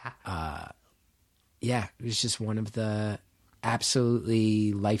 it was just one of the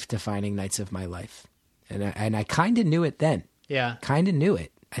absolutely life-defining nights of my life. And I kind of knew it then. Yeah. Kind of knew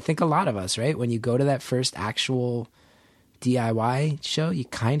it. I think a lot of us, right? When you go to that first actual DIY show, you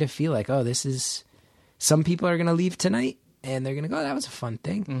kind of feel like, oh, this is, some people are going to leave tonight and they're going to go, that was a fun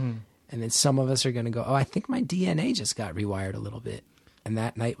thing. Mm-hmm. And then some of us are going to go, oh, I think my DNA just got rewired a little bit. And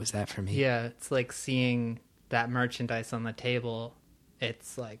that night was that for me. Yeah, it's like seeing that merchandise on the table.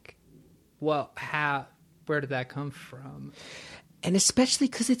 It's like, well, where did that come from? And especially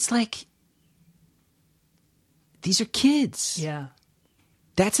because it's like, these are kids. Yeah.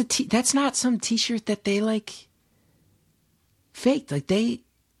 That's not some T-shirt that they like faked. Like they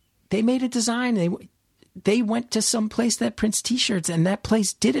made a design. They went to some place that prints T-shirts, and that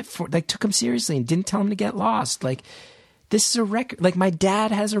place did it took them seriously and didn't tell them to get lost. Like, this is a record. Like, my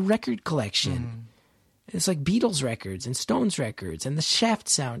dad has a record collection. Mm. It's like Beatles records and Stones records and the Shaft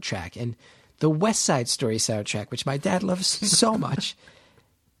soundtrack and the West Side Story soundtrack, which my dad loves so much.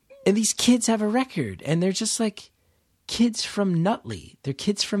 And these kids have a record, and they're just like kids from Nutley. They're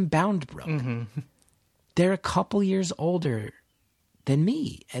kids from Boundbrook. Mm-hmm. They're a couple years older than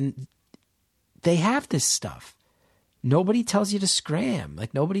me, and they have this stuff. Nobody tells you to scram.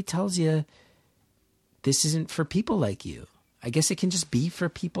 Like, nobody tells you this isn't for people like you. I guess it can just be for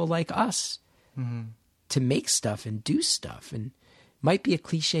people like us to make stuff and do stuff. And might be a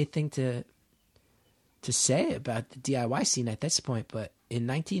cliche thing to say about the DIY scene at this point, but in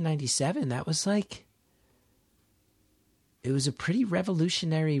 1997, that was like, it was a pretty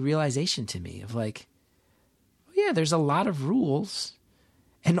revolutionary realization to me of like, oh yeah, there's a lot of rules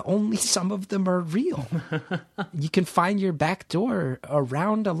and only some of them are real. You can find your back door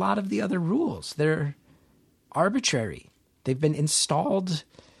around a lot of the other rules. They're arbitrary. They've been installed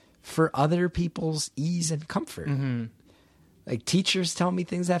for other people's ease and comfort. Mm-hmm. Like, teachers tell me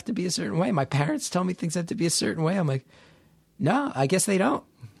things have to be a certain way. My parents tell me things have to be a certain way. I'm like, no, I guess they don't.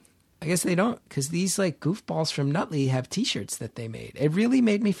 Because these like goofballs from Nutley have T-shirts that they made. It really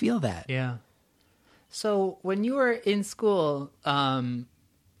made me feel that. Yeah. So when you were in school,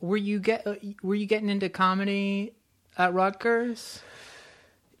 were you getting into comedy at Rutgers?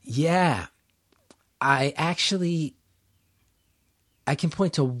 Yeah. I can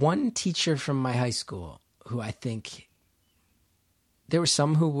point to one teacher from my high school who I think there were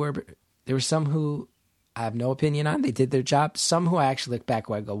some who I have no opinion on. They did their job. Some who I actually look back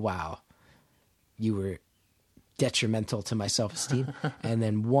where I go, wow, you were detrimental to my self-esteem. And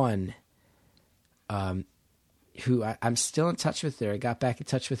then one who I'm still in touch with her. I got back in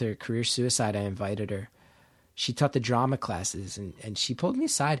touch with her at Career Suicide. I invited her. She taught the drama classes, and she pulled me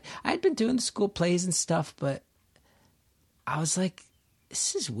aside. I had been doing the school plays and stuff, but I was like,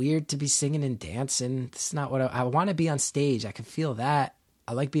 this is weird to be singing and dancing. This is not what I want to be on stage. I can feel that.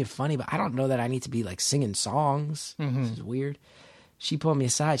 I like being funny, but I don't know that I need to be like singing songs. This is weird. She pulled me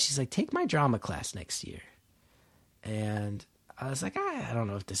aside. She's like, take my drama class next year. And I was like, I don't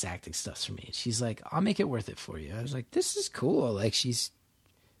know if this acting stuff's for me. She's like, I'll make it worth it for you. I was like, this is cool. Like,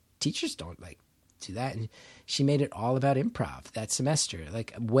 teachers don't like do that. And she made it all about improv that semester,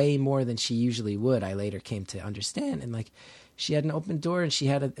 like way more than she usually would. I later came to understand. And like, she had an open door, and she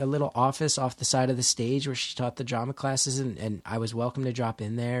had a little office off the side of the stage where she taught the drama classes, and I was welcome to drop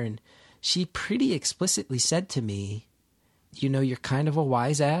in there. And she pretty explicitly said to me, you know, you're kind of a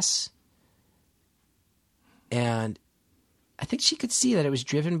wise ass. And I think she could see that it was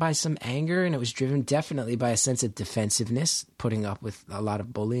driven by some anger, and it was driven definitely by a sense of defensiveness, putting up with a lot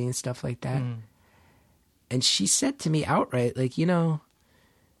of bullying and stuff like that. And she said to me outright, like, you know,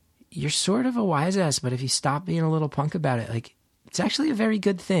 you're sort of a wise ass, but if you stop being a little punk about it, like, it's actually a very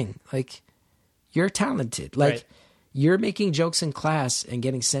good thing. Like, you're talented. Like, you're making jokes in class and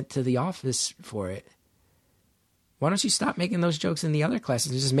getting sent to the office for it. Why don't you stop making those jokes in the other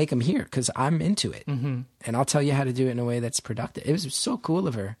classes and just make them here? Because I'm into it. And I'll tell you how to do it in a way that's productive. It was so cool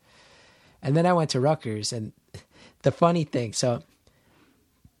of her. And then I went to Rutgers, and the funny thing,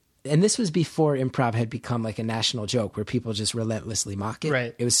 and this was before improv had become like a national joke where people just relentlessly mock it.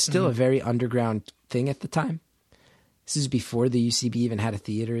 Right. It was still a very underground thing at the time. This is before the UCB even had a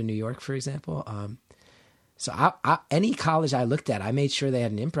theater in New York, for example. So any college I looked at, I made sure they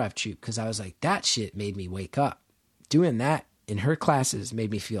had an improv troupe, because I was like, that shit made me wake up. Doing that in her classes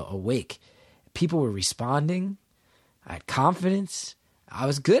made me feel awake. People were responding. I had confidence. I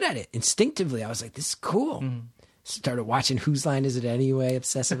was good at it instinctively. I was like, this is cool. Started watching Whose Line Is It Anyway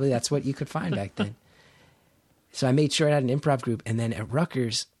obsessively. That's what you could find back then. So I made sure I had an improv group. And then at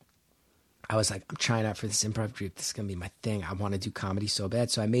Rutgers, I was like, I'm trying out for this improv group. This is going to be my thing. I want to do comedy so bad.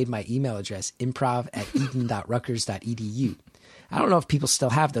 So I made my email address improv@eden.rutgers.edu. I don't know if people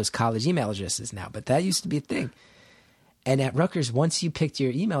still have those college email addresses now, but that used to be a thing. And at Rutgers, once you picked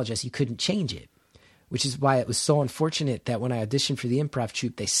your email address, you couldn't change it, which is why it was so unfortunate that when I auditioned for the improv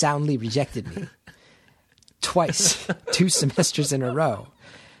troupe, they soundly rejected me twice, 2 semesters in a row.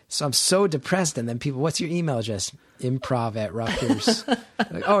 So I'm so depressed. And then people, what's your email address? Improv@Rutgers.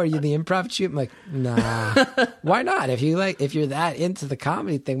 Like, oh, are you the improv troupe? I'm like, nah. Why not? If you're that into the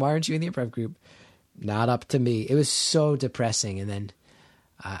comedy thing, why aren't you in the improv group? Not up to me. It was so depressing. And then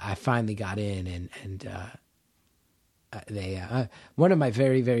I finally got in, and one of my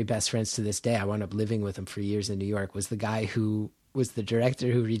very, very best friends to this day, I wound up living with him for years in New York, was the guy who was the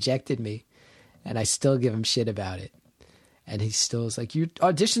director who rejected me. And I still give him shit about it. And he still is like, your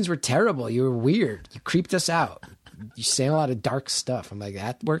auditions were terrible. You were weird. You creeped us out. You're saying a lot of dark stuff. I'm like,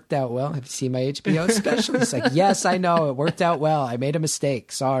 that worked out well. Have you seen my HBO special? He's like, yes, I know. It worked out well. I made a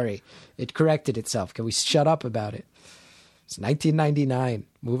mistake. Sorry. It corrected itself. Can we shut up about it? It's 1999.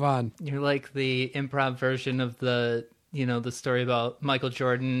 Move on. You're like the improv version of the story about Michael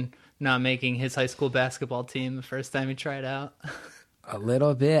Jordan not making his high school basketball team the first time he tried out. A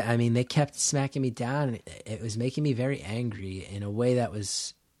little bit. I mean, they kept smacking me down. It was making me very angry in a way that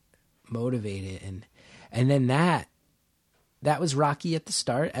was motivated. And then that was rocky at the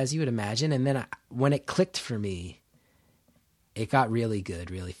start, as you would imagine. And then when it clicked for me, it got really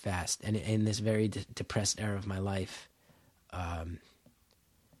good really fast. And in this very depressed era of my life,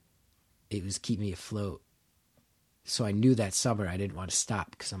 it was keeping me afloat. So I knew that summer I didn't want to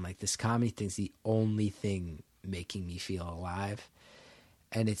stop, because I'm like, this comedy thing's the only thing making me feel alive.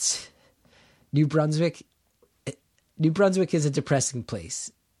 And it's New Brunswick. New Brunswick is a depressing place,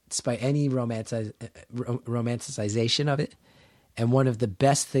 despite any romanticization of it. And one of the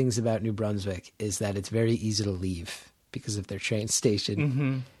best things about New Brunswick is that it's very easy to leave because of their train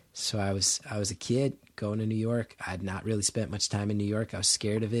station. So I was a kid going to New York. I had not really spent much time in New York. I was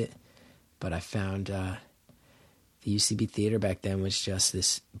scared of it, but I found the UCB Theater back then was just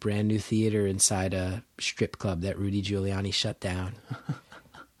this brand new theater inside a strip club that Rudy Giuliani shut down.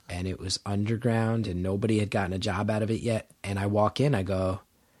 And it was underground, and nobody had gotten a job out of it yet. And I walk in, I go,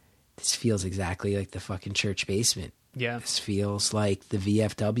 this feels exactly like the fucking church basement. Yeah. This feels like the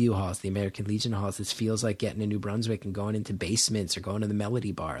VFW halls, the American Legion halls. This feels like getting to New Brunswick and going into basements or going to the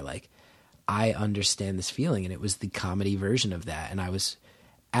Melody Bar. Like, I understand this feeling, and it was the comedy version of that. And I was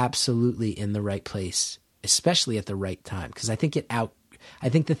absolutely in the right place, especially at the right time, because I think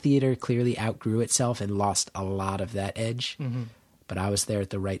the theater clearly outgrew itself and lost a lot of that edge. But I was there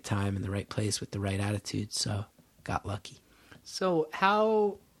at the right time in the right place with the right attitude, so got lucky. So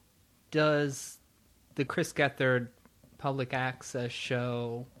how does the Chris Gethard public access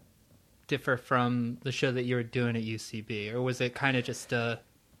show differ from the show that you were doing at UCB? Or was it kind of just a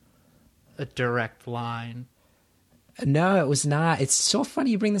direct line? No, it was not. It's so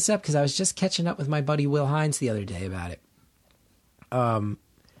funny you bring this up because I was just catching up with my buddy Will Hines the other day about it.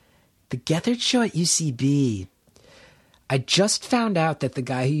 The Gethard show at UCB, I just found out that the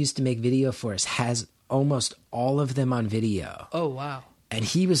guy who used to make video for us has almost all of them on video. Oh, wow. And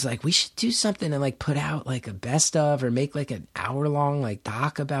he was like, we should do something and like put out like a best of or make like an hour-long like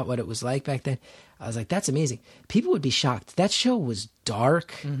doc about what it was like back then. I was like, that's amazing. People would be shocked. That show was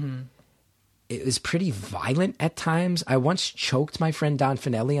dark. Mm-hmm. It was pretty violent at times. I once choked my friend Don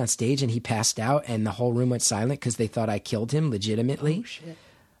Finelli on stage and he passed out and the whole room went silent because they thought I killed him legitimately. Oh, shit.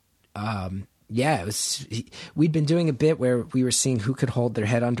 Yeah, we'd been doing a bit where we were seeing who could hold their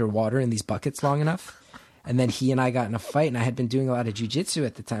head underwater in these buckets long enough. And then he and I got in a fight and I had been doing a lot of jujitsu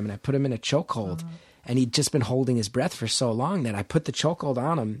at the time and I put him in a chokehold and he'd just been holding his breath for so long that I put the chokehold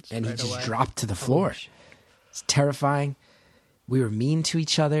on him and he just dropped to the floor. It's terrifying. We were mean to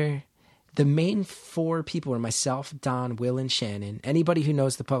each other. The main four people were myself, Don, Will, and Shannon. Anybody who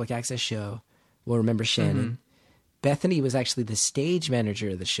knows the public access show will remember Shannon. Mm-hmm. Bethany was actually the stage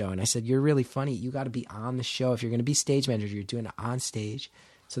manager of the show. And I said, you're really funny. You got to be on the show. If you're going to be stage manager, you're doing it on stage.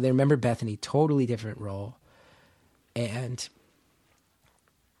 So they remember Bethany, totally different role. And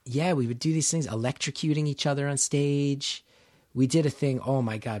yeah, we would do these things, electrocuting each other on stage. We did a thing, oh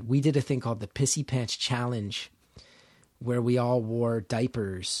my God, we did a thing called the Pissy Pants Challenge where we all wore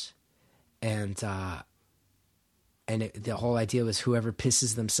diapers. And the whole idea was whoever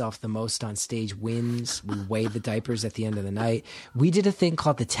pisses themselves the most on stage wins. We weigh the diapers at the end of the night. We did a thing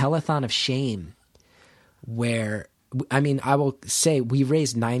called the Telethon of Shame where, I mean, I will say we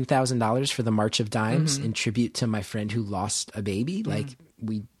raised $9,000 for the March of Dimes in tribute to my friend who lost a baby. Like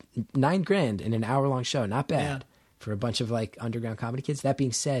 $9,000 in an hour-long show. Not bad for a bunch of like underground comedy kids. That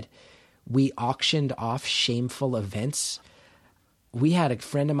being said, we auctioned off shameful events. We had a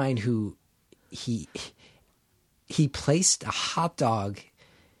friend of mine who he placed a hot dog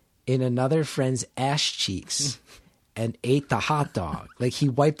in another friend's ass cheeks and ate the hot dog. Like he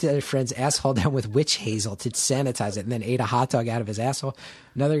wiped the other friend's asshole down with witch hazel to sanitize it and then ate a hot dog out of his asshole.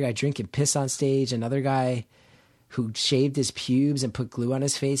 Another guy drinking piss on stage. Another guy who shaved his pubes and put glue on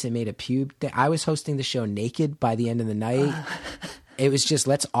his face and made a pube. I was hosting the show naked by the end of the night. It was just,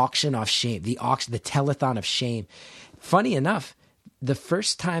 let's auction off shame. The telethon of shame. Funny enough, the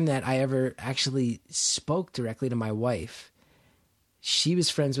first time that I ever actually spoke directly to my wife, she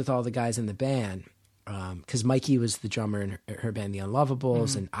was friends with all the guys in the band because Mikey was the drummer in her band, The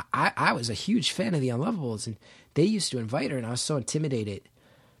Unlovables, and I was a huge fan of The Unlovables, and they used to invite her, and I was so intimidated.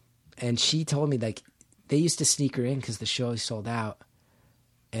 And she told me, like, they used to sneak her in because the show sold out,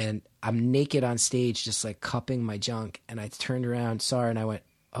 and I'm naked on stage just, like, cupping my junk, and I turned around, saw her, and I went,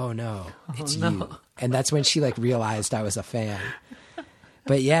 oh, no, it's you. And that's when she, like, realized I was a fan.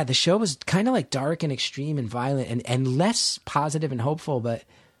 But yeah, the show was kind of like dark and extreme and violent and less positive and hopeful. But,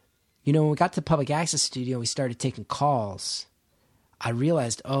 you know, when we got to Public Access Studio, we started taking calls. I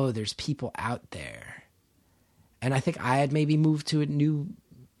realized, oh, there's people out there. And I think I had maybe moved to a new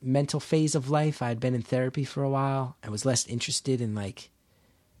mental phase of life. I had been in therapy for a while. I was less interested in like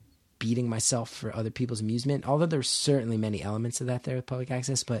beating myself for other people's amusement. Although there's certainly many elements of that there with Public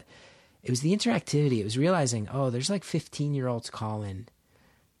Access. But it was the interactivity. It was realizing, oh, there's like 15-year-olds calling.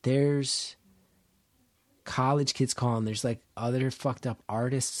 There's college kids calling. There's like other fucked up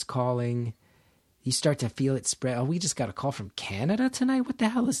artists calling. You start to feel it spread. Oh, we just got a call from Canada tonight. What the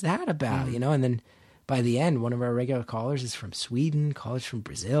hell is that about? You know, and then by the end, one of our regular callers is from Sweden, callers from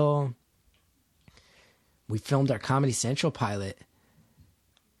Brazil. We filmed our Comedy Central pilot.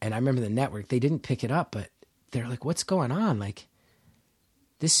 And I remember the network, they didn't pick it up, but they're like, what's going on? Like,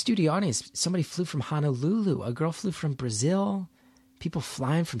 this studio audience, somebody flew from Honolulu. A girl flew from Brazil. People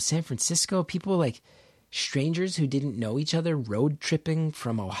flying from San Francisco, people like strangers who didn't know each other road tripping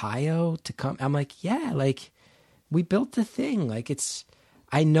from Ohio to come. I'm like, yeah, like we built the thing. Like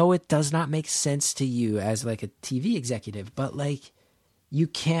I know it does not make sense to you as like a TV executive, but like you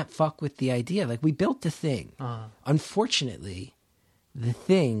can't fuck with the idea. Like we built the thing. Unfortunately, the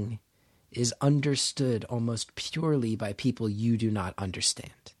thing is understood almost purely by people you do not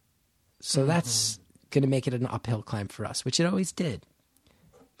understand. So that's going to make it an uphill climb for us, which it always did.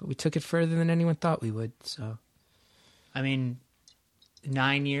 But we took it further than anyone thought we would. So, I mean,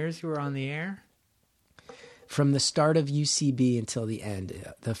 9 years you were on the air? From the start of UCB until the end.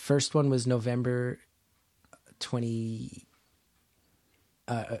 The first one was November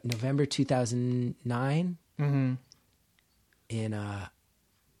 2009. Mm-hmm. And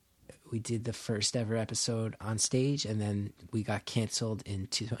we did the first ever episode on stage, and then we got canceled in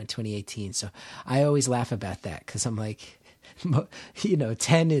 2018. So I always laugh about that because I'm like,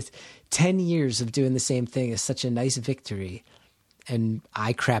 10 years of doing the same thing is such a nice victory. And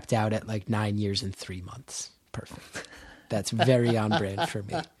I crapped out at like 9 years and 3 months. Perfect. That's very on brand for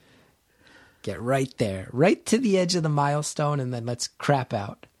me. Get right there, right to the edge of the milestone, and then let's crap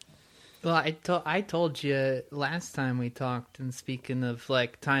out. Well, I told you last time we talked, and speaking of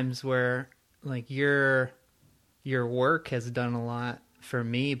like times where like your work has done a lot for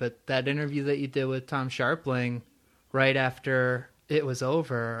me, but that interview that you did with Tom Sharpling right after it was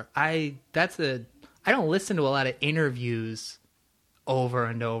over, I don't listen to a lot of interviews over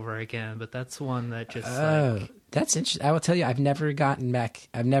and over again, but that's one that just that's interesting. I will tell you, I've never gone back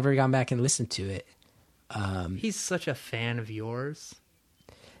and listened to it. He's such a fan of yours.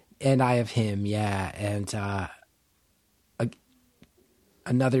 And I of him, yeah. And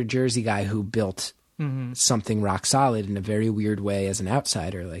another Jersey guy who built something rock solid in a very weird way as an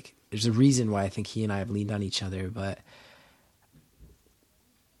outsider. Like, there's a reason why I think he and I have leaned on each other. But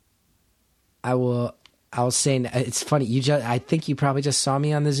I will say, it's funny. I think you probably just saw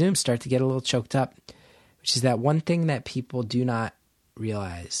me on the Zoom start to get a little choked up, which is that one thing that people do not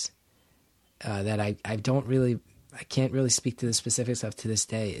realize that I can't really speak to the specifics of to this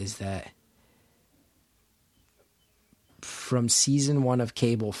day, is that from season 1 of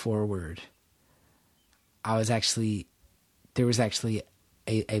Cable forward, there was actually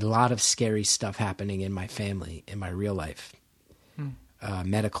a lot of scary stuff happening in my family, in my real life,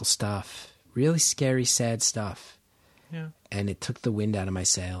 medical stuff, really scary, sad stuff. Yeah. And it took the wind out of my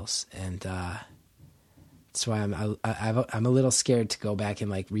sails. And that's why I'm a little scared to go back and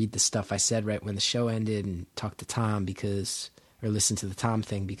like read the stuff I said right when the show ended and talk to Tom or listen to the Tom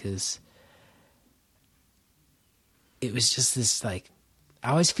thing, because it was just this like,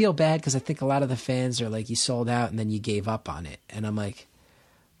 I always feel bad because I think a lot of the fans are like, you sold out and then you gave up on it. And I'm like,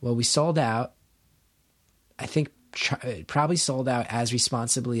 well, we sold out. I think probably sold out as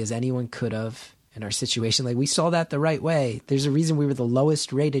responsibly as anyone could have in our situation. Like, we sold out the right way. There's a reason we were the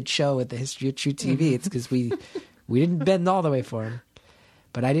lowest rated show at the history of True TV. It's because we didn't bend all the way for him.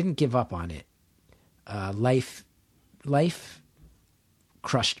 But I didn't give up on it. Life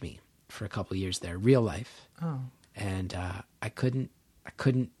crushed me for a couple years there, real life. Oh. And I could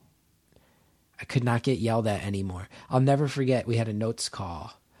not get yelled at anymore. I'll never forget, we had a notes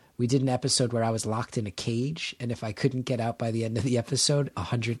call. We did an episode where I was locked in a cage, and if I couldn't get out by the end of the episode,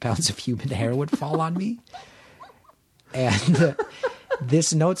 100 pounds of human hair would fall on me. And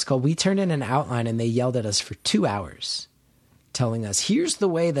this notes call, we turned in an outline, and they yelled at us for 2 hours, telling us, here's the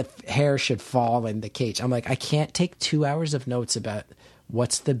way the hair should fall in the cage. I'm like, I can't take 2 hours of notes about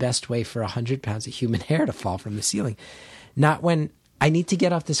what's the best way for 100 pounds of human hair to fall from the ceiling. Not when I need to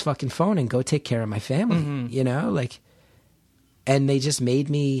get off this fucking phone and go take care of my family, you know? Like, and they just made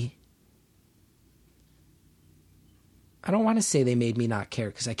me, I don't want to say they made me not care,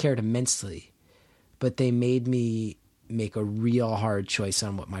 because I cared immensely, but they made me make a real hard choice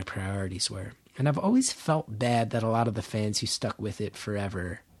on what my priorities were. And I've always felt bad that a lot of the fans who stuck with it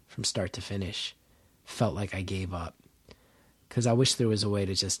forever from start to finish felt like I gave up. Because I wish there was a way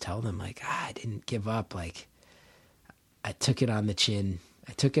to just tell them, like, I didn't give up. Like, I took it on the chin.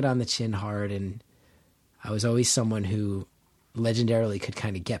 I took it on the chin hard, and I was always someone who legendarily could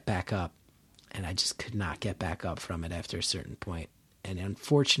kind of get back up, and I just could not get back up from it after a certain point. And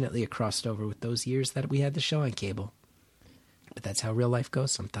unfortunately, it crossed over with those years that we had the show on cable. But that's how real life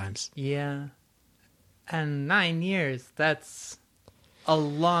goes sometimes. Yeah. And 9 years, that's a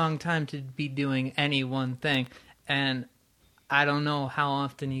long time to be doing any one thing. And I don't know how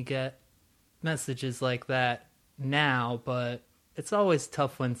often you get messages like that now, but it's always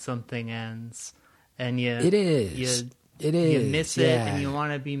tough when something ends and you miss it, and you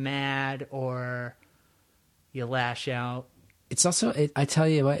want to be mad or you lash out. It's also, I tell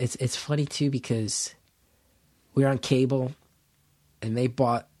you what, it's funny too, because we were on cable and they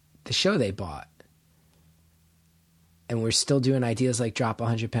bought the show they bought, and we're still doing ideas like drop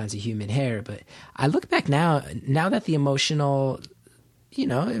 100 pounds of human hair. But I look back now that the emotional, you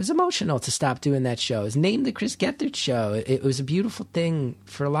know, it was emotional to stop doing that show. It was named the Chris Gethard Show. It was a beautiful thing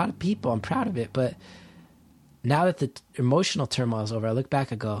for a lot of people. I'm proud of it. But now that the emotional turmoil is over, I look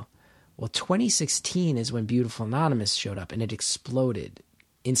back and go, well, 2016 is when Beautiful Anonymous showed up, and it exploded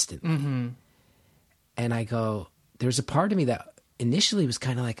instantly. Mm-hmm. And I go, there's a part of me that initially was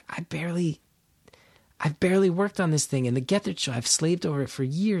kind of like, I've barely worked on this thing. And the Gethard Show, I've slaved over it for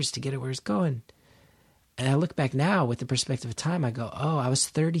years to get it where it's going. And I look back now with the perspective of time, I go, oh, I was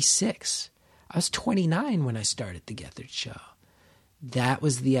 36. I was 29 when I started the Gethard Show. That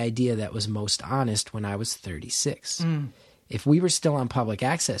was the idea that was most honest when I was 36. If we were still on public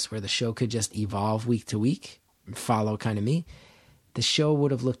access where the show could just evolve week to week, follow kind of me, the show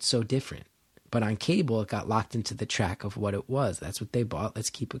would have looked so different. But on cable, it got locked into the track of what it was. That's what they bought. Let's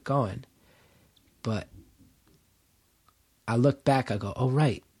keep it going. But I look back, I go, oh,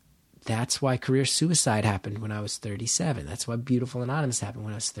 right. That's why career suicide happened when I was 37. That's why Beautiful Anonymous happened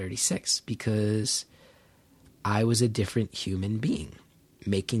when I was 36, because I was a different human being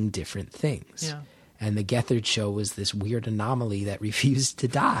making different things. Yeah. And the Gethard Show was this weird anomaly that refused to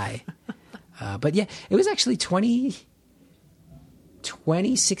die. But yeah, it was actually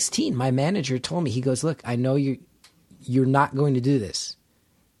 2016. My manager told me, he goes, look, I know you're not going to do this,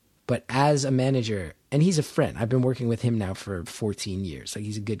 but as a manager, and he's a friend, I've been working with him now for 14 years. Like,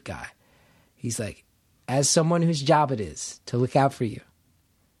 he's a good guy. He's like, as someone whose job it is to look out for you,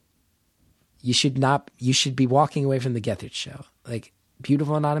 you should be walking away from the Gethard Show. Like,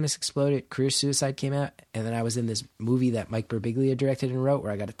 Beautiful Anonymous exploded, Career Suicide came out, and then I was in this movie that Mike Birbiglia directed and wrote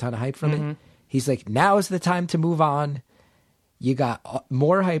where I got a ton of hype from it. He's like, now is the time to move on. You got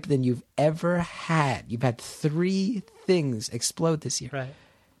more hype than you've ever had. You've had 3 things explode this year. Right.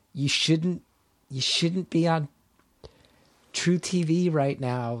 You shouldn't be on True TV right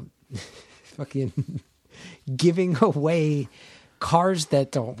now fucking giving away cars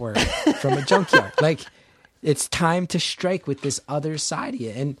that don't work from a junkyard. Like, it's time to strike with this other side of you.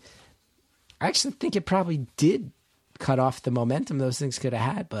 And I actually think it probably did cut off the momentum those things could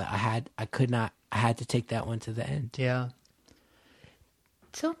have had, but I had to take that one to the end. Yeah.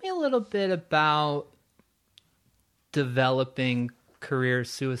 Tell me a little bit about developing Career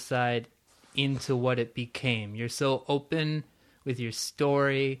Suicide into what it became. You're so open with your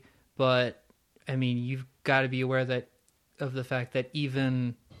story, but I mean, you've got to be aware of the fact that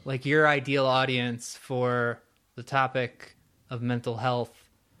even like your ideal audience for the topic of mental health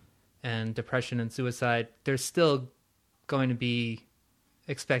and depression and suicide, they're still going to be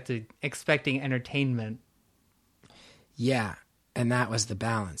expecting entertainment. Yeah, and that was the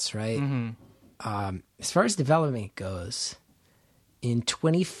balance, right? Mm-hmm. As far as development goes, in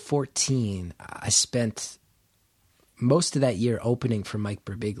 2014, I spent most of that year opening for Mike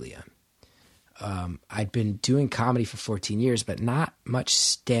Birbiglia. I'd been doing comedy for 14 years, but not much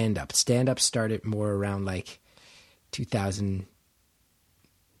stand-up. Stand-up started more around like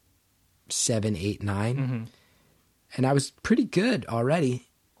 2007, 8, 9. Mm-hmm. And I was pretty good already,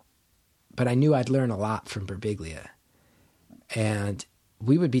 but I knew I'd learn a lot from Birbiglia. And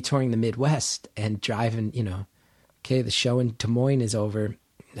we would be touring the Midwest and driving, okay, the show in Des Moines is over.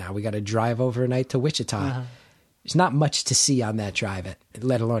 Now we got to drive overnight to Wichita. Uh-huh. There's not much to see on that drive,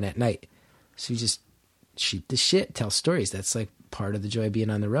 let alone at night. So you just shoot the shit, tell stories. That's like part of the joy of being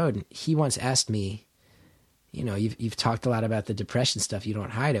on the road. And he once asked me, you've talked a lot about the depression stuff. You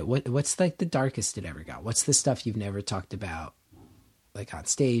don't hide it. What's like the darkest it ever got? What's the stuff you've never talked about, like on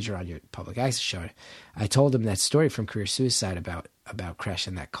stage or on your public access show? I told him that story from Career Suicide about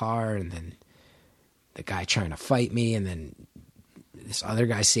crashing that car, and then the guy trying to fight me, and then this other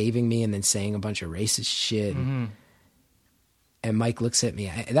guy saving me, and then saying a bunch of racist shit. Mm-hmm. And Mike looks at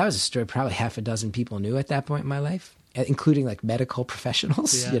me. That was a story probably half a dozen people knew at that point in my life, including like medical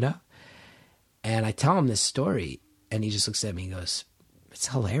professionals, Yeah. And I tell him this story, and he just looks at me and goes, it's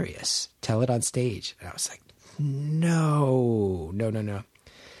hilarious. Tell it on stage. And I was like, no.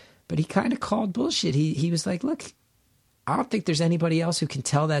 But he kind of called bullshit. He was like, look, I don't think there's anybody else who can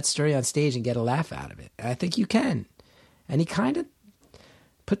tell that story on stage and get a laugh out of it. I think you can. And he kind of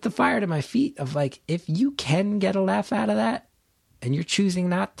put the fire to my feet of like, if you can get a laugh out of that, and you're choosing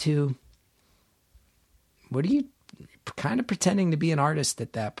not to, what are you kind of pretending to be an artist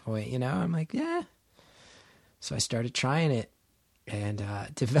at that point? I'm like, yeah. So I started trying it, and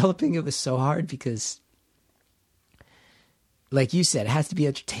developing it was so hard because, like you said, it has to be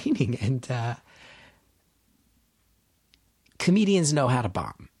entertaining, and comedians know how to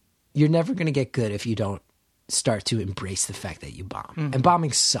bomb. You're never going to get good if you don't start to embrace the fact that you bomb. Mm-hmm. And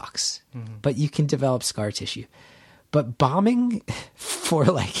bombing sucks, but you can develop scar tissue. But bombing for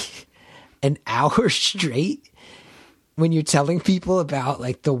like an hour straight when you're telling people about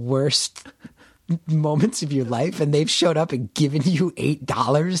like the worst moments of your life, and they've showed up and given you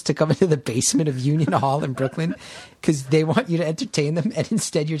 $8 to come into the basement of Union Hall in Brooklyn because they want you to entertain them, and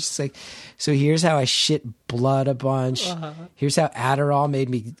instead you're just like, so here's how I shit blood a bunch. Uh-huh. Here's how Adderall made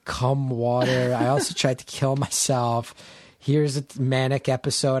me cum water. I also tried to kill myself. Here's a manic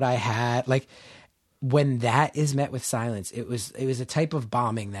episode I had. Like, when that is met with silence, it was a type of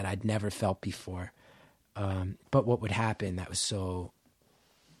bombing that I'd never felt before. But what would happen that was so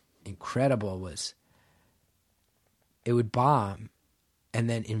incredible was it would bomb, and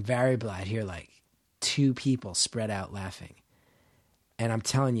then invariably I'd hear like 2 people spread out laughing. And I'm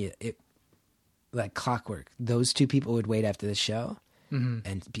telling you, like clockwork. Those two people would wait after the show Mm-hmm.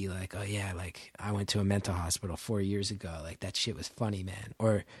 and be like, oh yeah, like I went to a mental hospital 4 years ago. Like that shit was funny, man.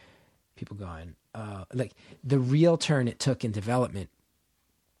 Or people going, like the real turn it took in development.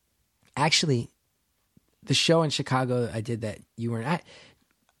 Actually, the show in Chicago I did that you weren't at,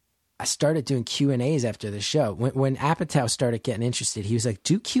 I started doing Q&As after the show. When Apatow started getting interested, he was like,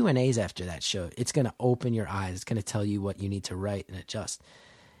 do Q&As after that show. It's going to open your eyes. It's going to tell you what you need to write and adjust.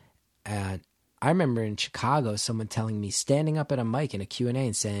 And I remember in Chicago, someone telling me, standing up at a mic in a Q&A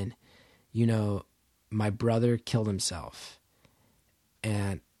and saying, you know, my brother killed himself.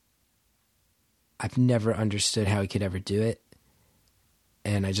 And I've never understood how he could ever do it.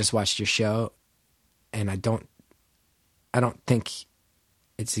 And I just watched your show, and I don't think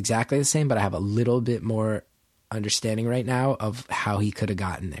it's exactly the same, but I have a little bit more understanding right now of how he could have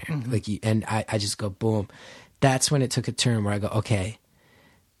gotten there. Mm-hmm. Like, and I just go, boom. That's when it took a turn where I go, okay,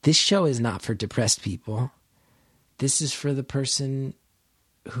 this show is not for depressed people. This is for the person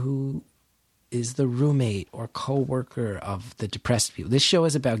who is the roommate or coworker of the depressed people. This show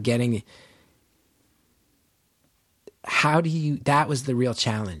is about getting, that was the real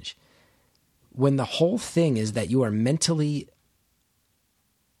challenge. When the whole thing is that you are mentally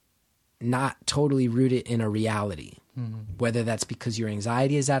not totally rooted in a reality, whether that's because your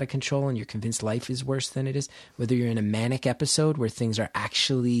anxiety is out of control and you're convinced life is worse than it is, whether you're in a manic episode where things are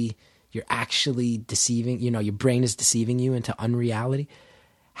you're actually deceiving, you know, your brain is deceiving you into unreality.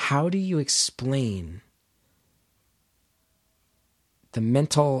 How do you explain the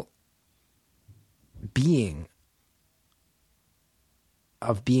mental being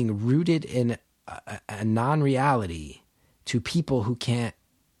of being rooted in a non-reality to people who can't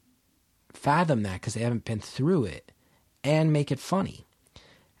fathom that because they haven't been through it, and make it funny?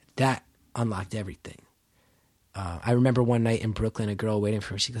 That unlocked everything. I remember one night in Brooklyn, a girl waiting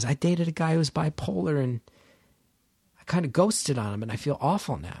for me, she goes, I dated a guy who was bipolar and I kind of ghosted on him and I feel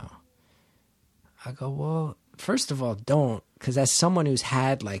awful now. I go, well, first of all, don't, because as someone who's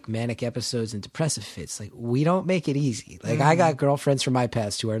had like manic episodes and depressive fits, like we don't make it easy. Like I got girlfriends from my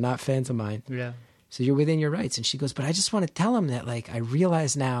past who are not fans of mine. Yeah. So you're within your rights. And she goes, but I just want to tell him that like I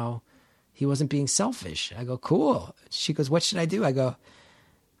realize now he wasn't being selfish. I go, cool. She goes, what should I do? I go,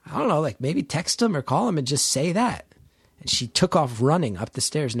 I don't know, like maybe text him or call him and just say that. And she took off running up the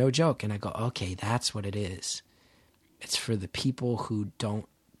stairs, no joke. And I go, okay, that's what it is. It's for the people who don't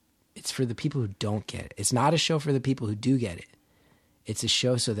get it. It's not a show for the people who do get it. It's a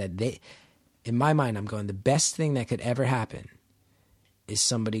show so that they, in my mind, I'm going, the best thing that could ever happen is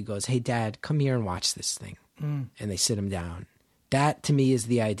somebody goes, hey, Dad, come here and watch this thing. And they sit him down. That, to me, is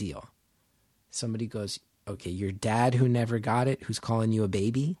the ideal. Somebody goes, okay, your dad who never got it, who's calling you a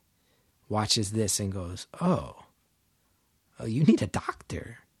baby, watches this and goes, oh, you need a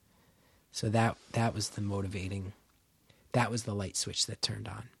doctor. So that was the motivating, that was the light switch that turned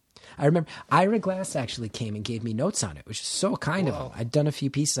on. I remember Ira Glass actually came and gave me notes on it, which is so kind of him. I'd done a few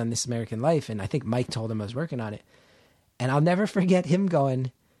pieces on This American Life, and I think Mike told him I was working on it. And I'll never forget him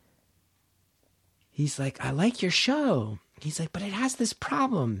going, he's like, I like your show. He's like, but it has this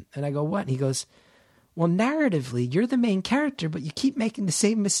problem. And I go, what? And he goes, well, narratively, you're the main character, but you keep making the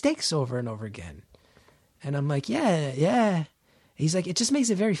same mistakes over and over again. And I'm like, yeah. He's like, it just makes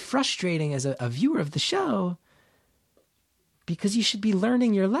it very frustrating as a viewer of the show because you should be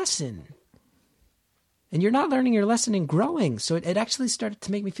learning your lesson. And you're not learning your lesson and growing. So it actually started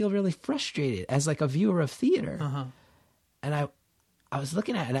to make me feel really frustrated as like a viewer of theater. Uh-huh. And I was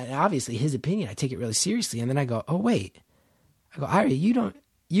looking at it, and obviously his opinion, I take it really seriously. And then I go, oh, wait. I go, Ira,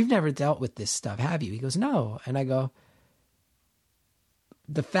 you've never dealt with this stuff, have you? He goes, no. And I go,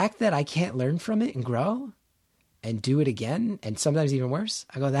 the fact that I can't learn from it and grow and do it again, and sometimes even worse,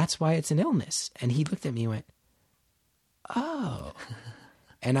 I go, that's why it's an illness. And he looked at me and went, oh.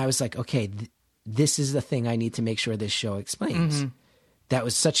 And I was like, okay, this is the thing I need to make sure this show explains. Mm-hmm. That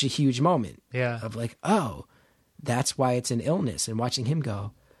was such a huge moment of like, oh, that's why it's an illness. And watching him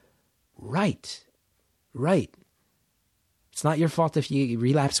go, right. It's not your fault if you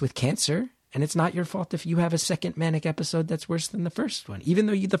relapse with cancer, and it's not your fault if you have a second manic episode that's worse than the first one, even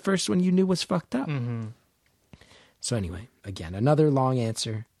though the first one you knew was fucked up. Mm-hmm. So anyway, again, another long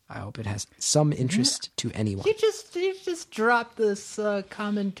answer. I hope it has some interest to anyone. You just dropped this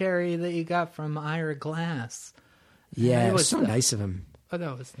commentary that you got from Ira Glass. Yeah, it was so nice of him. Oh,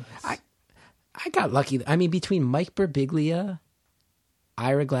 that was nice. I got lucky. I mean, between Mike Birbiglia,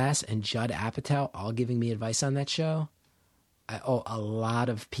 Ira Glass, and Judd Apatow all giving me advice on that show, I owe a lot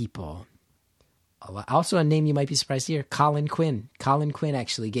of people. Also, a name you might be surprised to hear, Colin Quinn. Colin Quinn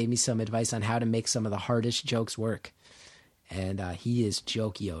actually gave me some advice on how to make some of the hardest jokes work. And he is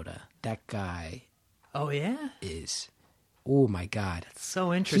Joke Yoda. That guy Oh, yeah? is, oh my God.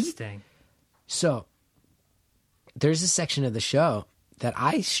 So interesting. So there's a section of the show that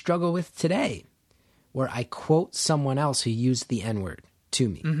I struggle with today where I quote someone else who used the N-word to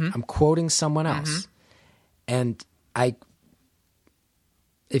me. I'm quoting someone else. And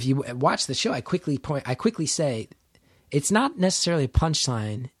if you watch the show, I quickly say, it's not necessarily a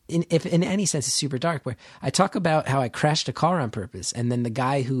punchline. If in any sense, it's super dark. Where I talk about how I crashed a car on purpose, and then the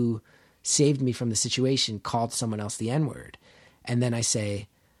guy who saved me from the situation called someone else the N-word, and then I say,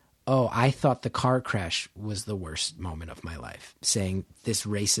 "Oh, I thought the car crash was the worst moment of my life." Saying this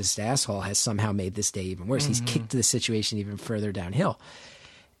racist asshole has somehow made this day even worse. He's kicked the situation even further downhill,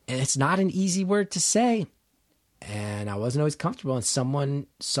 and it's not an easy word to say. And I wasn't always comfortable. And someone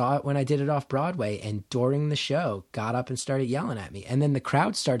saw it when I did it off Broadway, and during the show got up and started yelling at me. And then the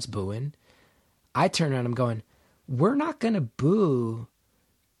crowd starts booing. I turn around, I'm going, we're not going to boo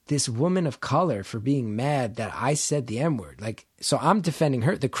this woman of color for being mad that I said the N-word. Like, so I'm defending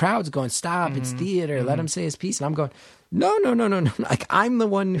her. The crowd's going, stop, it's theater, let him say his piece. And I'm going, no. Like, I'm the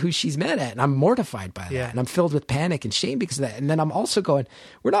one who she's mad at, and I'm mortified by that. And I'm filled with panic and shame because of that. And then I'm also going,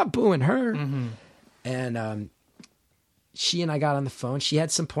 we're not booing her. And she and I got on the phone. She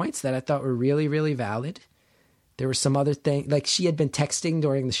had some points that I thought were really, really valid. There were some other things, like she had been texting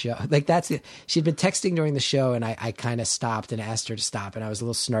during the show. Like that's it. She had been texting during the show, and I kind of stopped and asked her to stop. And I was a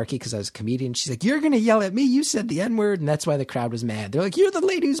little snarky because I was a comedian. She's like, "You're going to yell at me? You said the N-word." And that's why the crowd was mad. They're like, "You're the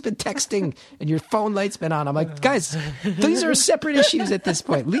lady who's been texting and your phone light's been on." I'm like, guys, these are separate issues at this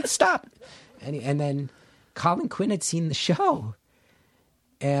point. Stop. And then Colin Quinn had seen the show.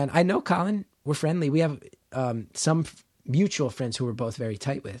 And I know Colin. We're friendly. We have some mutual friends who we're both very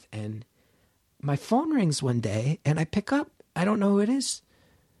tight with. And my phone rings one day, and I pick up. I don't know who it is.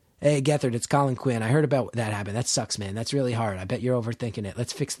 "Hey, Gethard, it's Colin Quinn. I heard about that happen. That sucks, man. That's really hard. I bet you're overthinking it.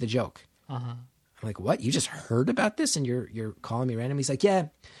 Let's fix the joke." I'm like, "What? You just heard about this, and you're calling me random?" He's like, "Yeah.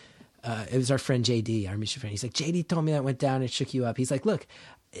 It was our friend JD, our mutual friend." He's like, "JD told me that went down and shook you up." He's like, "Look,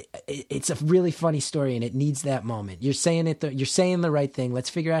 it's a really funny story, and it needs that moment. You're saying it. You're saying the right thing. Let's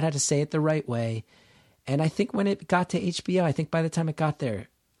figure out how to say it the right way." And I think when it got to HBO, I think by the time it got there,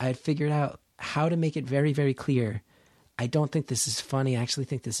 I had figured out how to make it very, very clear. I don't think this is funny. I actually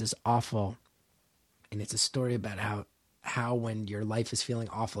think this is awful. And it's a story about how when your life is feeling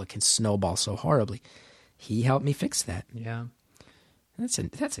awful, it can snowball so horribly. He helped me fix that. Yeah. That's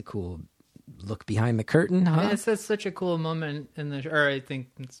a cool look behind the curtain, huh? Yeah, that's such a cool moment in the or I think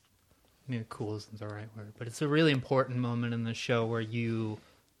it's cool isn't the right word, but it's a really important moment in the show where you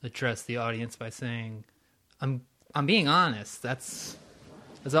address the audience by saying, I'm being honest. This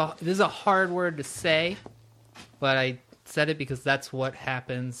is a hard word to say, but I said it because that's what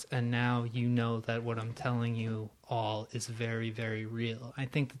happens, and now you know that what I'm telling you all is very, very real. I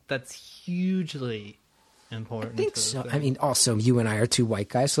think that's hugely important. I think so. I mean, also, you and I are two white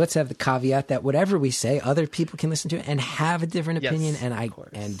guys, so let's have the caveat that whatever we say, other people can listen to it and have a different opinion. Yes,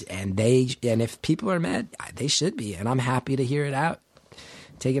 and if people are mad, they should be, and I'm happy to hear it out.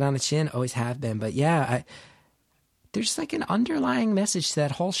 Take it on the chin, always have been. But yeah, there's like an underlying message to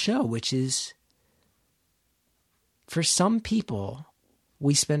that whole show, which is for some people,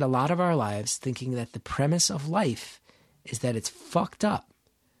 we spend a lot of our lives thinking that the premise of life is that it's fucked up.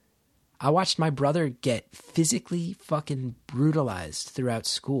 I watched my brother get physically fucking brutalized throughout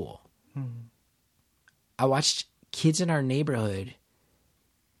school. I watched kids in our neighborhood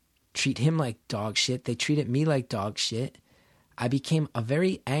treat him like dog shit. They treated me like dog shit. I became a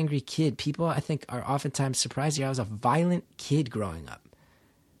very angry kid. People, I think, are oftentimes surprised here. I was a violent kid growing up.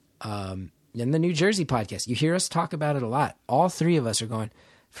 In the New Jersey podcast, you hear us talk about it a lot. All three of us are going,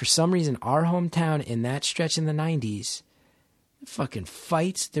 for some reason, our hometown in that stretch in the 90s, fucking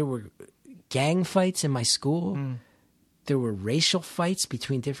fights. There were gang fights in my school. There were racial fights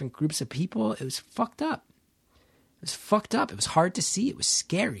between different groups of people. It was fucked up. It was hard to see. It was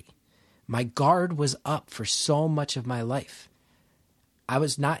scary. My guard was up for so much of my life. I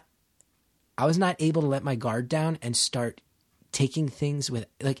was not able to let my guard down and start taking things with,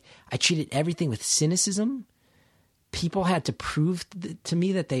 like, I treated everything with cynicism. People had to prove to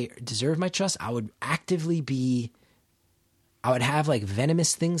me that they deserve my trust. I would have like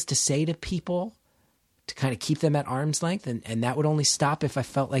venomous things to say to people to kind of keep them at arm's length. And that would only stop if I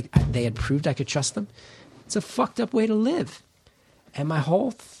felt like they had proved I could trust them. It's a fucked up way to live. And my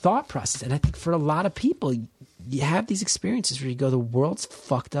whole thought process, and I think for a lot of people, you have these experiences where you go, the world's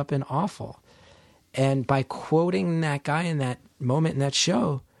fucked up and awful. And by quoting that guy in that moment in that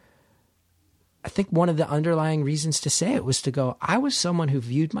show, I think one of the underlying reasons to say it was to go, I was someone who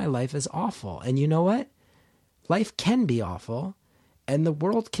viewed my life as awful. And you know what? life can be awful, and the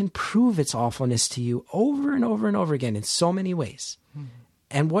world can prove its awfulness to you over and over and over again in so many ways.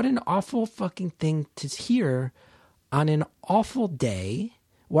 And what an awful fucking thing to hear on an awful day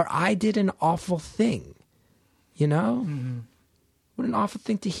where I did an awful thing, you know? What an awful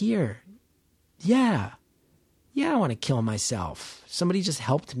thing to hear. Yeah, I want to kill myself. Somebody just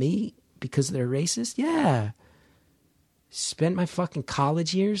helped me because they're racist? Yeah. Spent my fucking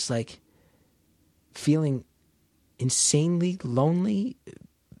college years, like, feeling insanely lonely,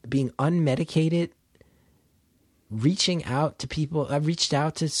 being unmedicated, reaching out to people. I reached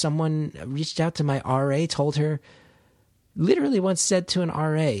out to my RA, told her, literally once said to an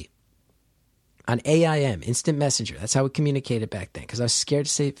RA on AIM, Instant Messenger, that's how we communicated back then, because I was scared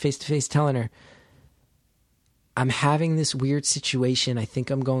to say face-to-face, telling her, I'm having this weird situation. I think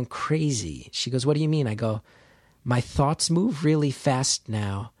I'm going crazy. She goes, what do you mean? I go, my thoughts move really fast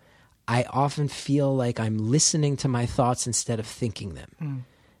now. I often feel like I'm listening to my thoughts instead of thinking them.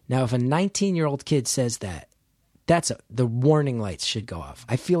 Now, if a 19-year-old kid says that, the warning lights should go off.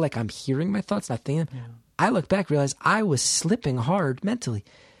 I feel like I'm hearing my thoughts, not thinking them. Yeah. I look back, realize I was slipping hard mentally.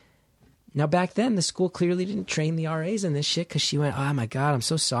 Now, back then, the school clearly didn't train the RAs in this shit because she went, oh, my God, I'm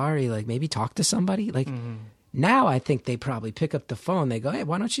so sorry. Like, maybe talk to somebody. Like, now I think they probably pick up the phone. They go, hey,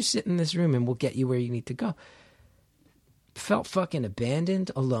 why don't you sit in this room and we'll get you where you need to go. Felt fucking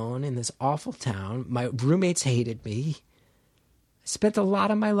abandoned, alone in this awful town. My roommates hated me. I spent a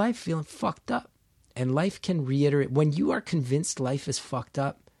lot of my life feeling fucked up. And life can reiterate. When you are convinced life is fucked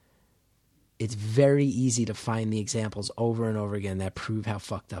up, it's very easy to find the examples over and over again that prove how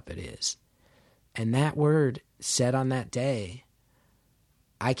fucked up it is. And that word said on that day,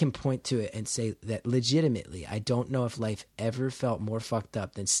 I can point to it and say that legitimately, I don't know if life ever felt more fucked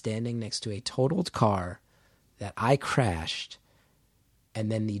up than standing next to a totaled car that I crashed,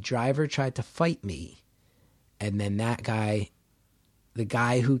 and then the driver tried to fight me, and then that guy, the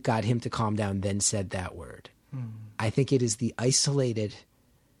guy who got him to calm down, then said that word. I think it is the isolated,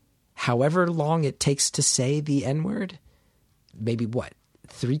 however long it takes to say the N-word, maybe what,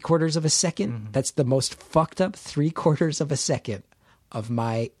 3/4 of a second? That's the most fucked up 3/4 of a second of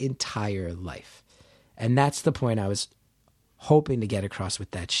my entire life. And that's the point I was hoping to get across with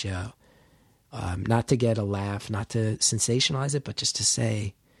that show. Not to get a laugh, not to sensationalize it, but just to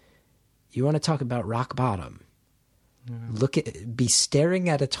say, you want to talk about rock bottom. Be staring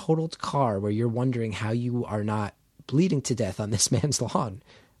at a totaled car where you're wondering how you are not bleeding to death on this man's lawn.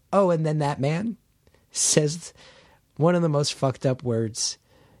 Oh, and then that man says one of the most fucked up words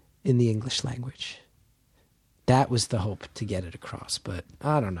in the English language. That was the hope to get it across, but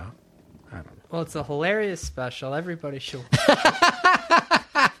I don't know. Well, it's a hilarious special. Everybody should.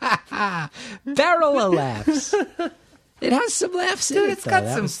 Barrel of laughs. It has some laughs in it, dude. It's got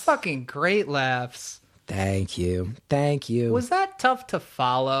some fucking great laughs. Thank you. Was that tough to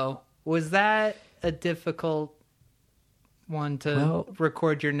follow? Was that a difficult one to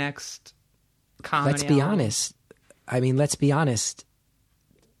record your next comedy? Let's be honest. I mean, let's be honest.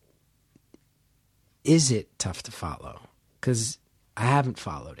 Is it tough to follow? Because I haven't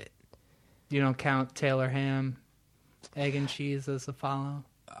followed it. You don't count Taylor Ham, Egg and Cheese as a follow?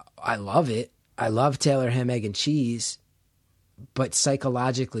 I love it. I love Taylor Ham, Egg and Cheese. But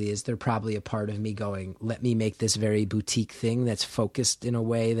psychologically, is there probably a part of me going, let me make this very boutique thing that's focused in a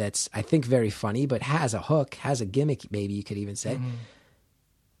way that's, I think, very funny, but has a hook, has a gimmick, maybe you could even say.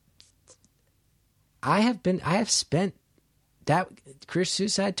 I have spent that Career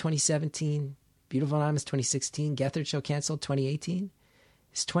Suicide 2017, Beautiful Anonymous 2016, Gethard Show canceled 2018.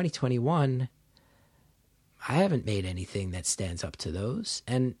 It's 2021. I haven't made anything that stands up to those.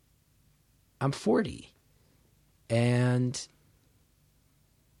 And I'm 40. And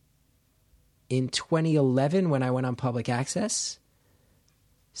in 2011, when I went on public access,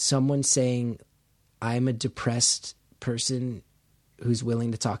 someone saying I'm a depressed person who's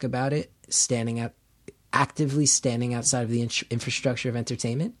willing to talk about it, actively standing outside of the infrastructure of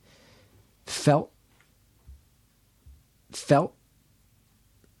entertainment, felt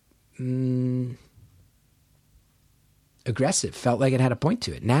aggressive, felt like it had a point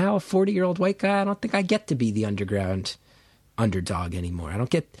to it. Now, a 40-year-old white guy, I don't think I get to be the underground underdog anymore.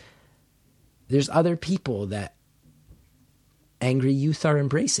 There's other people that angry youth are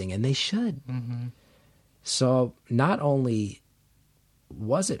embracing, and they should. So not only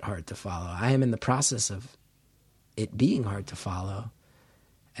was it hard to follow, I am in the process of it being hard to follow.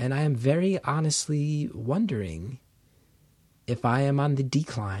 And I am very honestly wondering if I am on the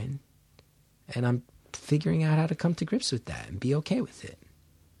decline, and I'm figuring out how to come to grips with that and be okay with it.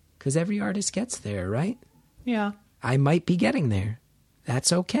 Because every artist gets there, right? Yeah. I might be getting there.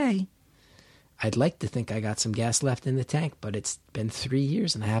 That's okay. I'd like to think I got some gas left in the tank, but it's been 3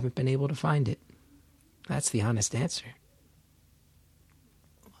 years and I haven't been able to find it. That's the honest answer.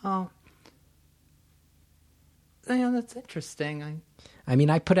 Well, yeah, that's interesting. I mean,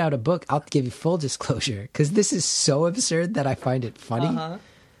 I put out a book. I'll give you full disclosure because this is so absurd that I find it funny.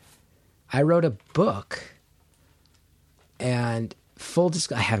 I wrote a book, and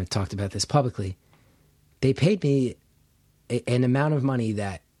I haven't talked about this publicly. They paid me an amount of money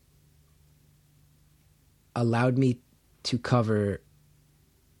that allowed me to cover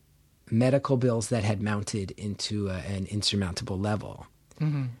medical bills that had mounted into an insurmountable level.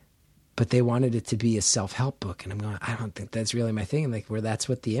 Mm-hmm. But they wanted it to be a self-help book, and I'm going, I don't think that's really my thing. Like, where that's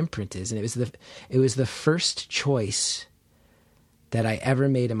what the imprint is, and it was the first choice that I ever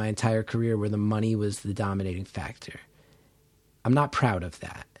made in my entire career where the money was the dominating factor. I'm not proud of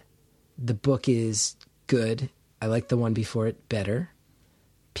that. The book is good. I like the one before it better.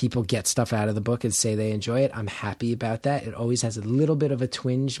 People get stuff out of the book and say they enjoy it. I'm happy about that. It always has a little bit of a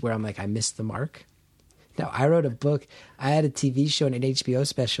twinge where I'm like, I missed the mark. Now, I wrote a book. I had a TV show and an HBO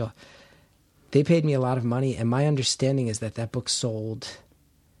special. They paid me a lot of money, and my understanding is that book sold,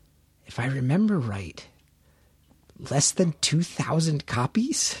 if I remember right, less than 2,000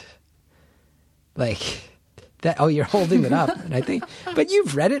 copies. Like that. Oh, you're holding it up, and I think, but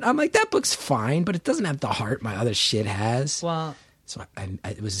you've read it. I'm like, that book's fine, but it doesn't have the heart my other shit has. Well, so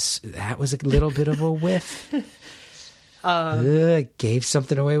that was a little bit of a whiff. Gave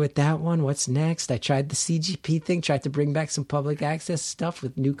something away with that one. What's next? I tried the CGP thing, tried to bring back some public access stuff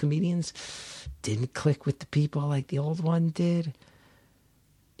with new comedians. Didn't click with the people like the old one did.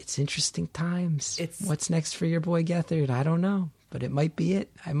 It's interesting times. What's next for your boy Gethard? I don't know, but it might be it.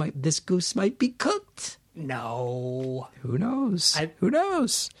 This goose might be cooked. No. Who knows? Who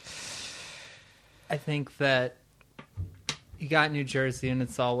knows? I think that you got New Jersey and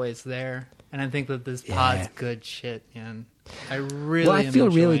it's always there. And I think that this pod's good shit, man. I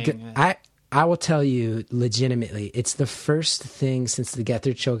feel really good. I will tell you legitimately, it's the first thing since the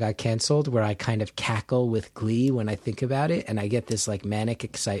Gethard show got canceled where I kind of cackle with glee when I think about it, and I get this like manic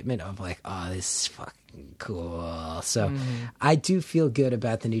excitement of like, oh, this is fucking cool. So I do feel good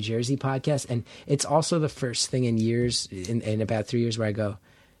about the New Jersey podcast, and it's also the first thing in about 3 years where I go,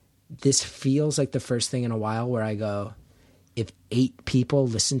 this feels like the first thing in a while where I go, if 8 people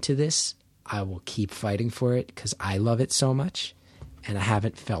listen to this, I will keep fighting for it because I love it so much, and I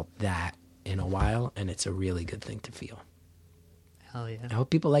haven't felt that in a while, and it's a really good thing to feel. Hell yeah. I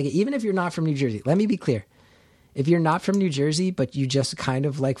hope people like it, even if you're not from New Jersey. Let me be clear. If you're not from New Jersey, but you just kind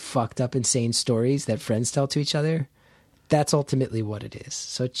of like fucked up insane stories that friends tell to each other, that's ultimately what it is.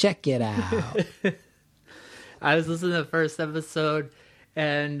 So check it out. I was listening to the first episode,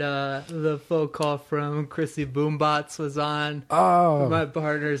 and the phone call from Chrissy Boombots was on. Oh. My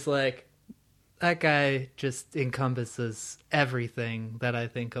partner's like, that guy just encompasses everything that I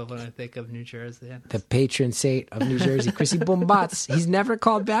think of when I think of New Jersey. The patron saint of New Jersey, Chrissy Boombots. He's never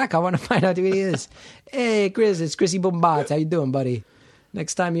called back. I want to find out who he is. Hey, Chris, it's Chrissy Boombots. How you doing, buddy?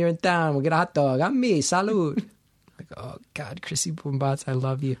 Next time you're in town, we'll get a hot dog. I'm me. Salud. Like, oh, God, Chrissy Boombots, I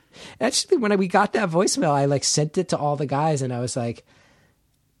love you. Actually, when we got that voicemail, I like sent it to all the guys, and I was like,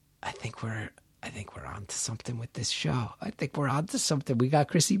 I think we're on to something with this show. I think we're on to something. We got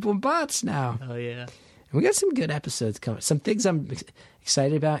Chrissy Boombots now. Oh, yeah. And we got some good episodes coming. Some things I'm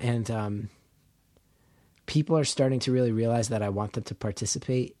excited about, and people are starting to really realize that I want them to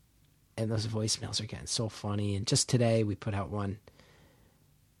participate, and those voicemails are getting so funny. And just today, we put out one.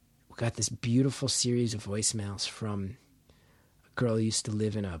 We got this beautiful series of voicemails from a girl who used to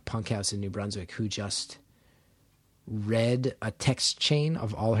live in a punk house in New Brunswick who just read a text chain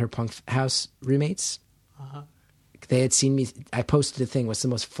of all her punk house roommates. Uh-huh. They had seen me. I posted a thing, what's the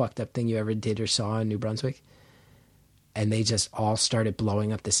most fucked up thing you ever did or saw in New Brunswick? And they just all started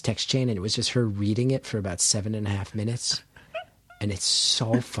blowing up this text chain, and it was just her reading it for about 7.5 minutes. And it's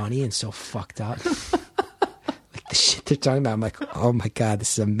so funny and so fucked up. Like the shit they're talking about. I'm like, oh my God,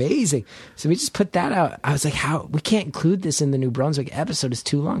 this is amazing. So we just put that out. I was like, how? We can't include this in the New Brunswick episode. It's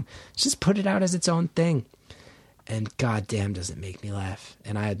too long. Let's just put it out as its own thing. And goddamn, does it make me laugh.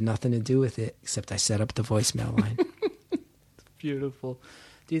 And I had nothing to do with it, except I set up the voicemail line. Beautiful.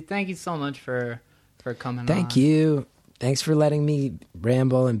 Dude, thank you so much for coming on. Thank you. Thanks for letting me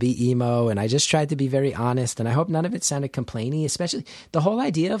ramble and be emo. And I just tried to be very honest. And I hope none of it sounded complainy, especially the whole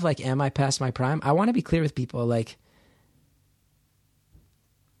idea of like, am I past my prime? I want to be clear with people. Like,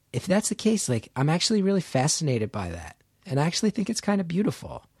 if that's the case, like, I'm actually really fascinated by that. And I actually think it's kind of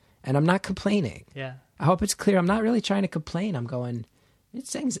beautiful. And I'm not complaining. Yeah. I hope it's clear. I'm not really trying to complain. I'm going,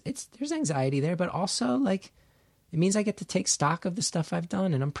 there's anxiety there, but also like it means I get to take stock of the stuff I've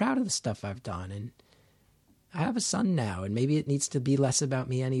done, and I'm proud of the stuff I've done. And I have a son now, and maybe it needs to be less about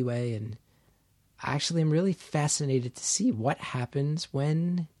me anyway. And I actually am really fascinated to see what happens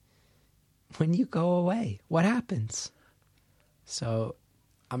when you go away. What happens? So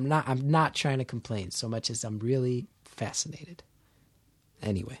I'm not trying to complain so much as I'm really fascinated.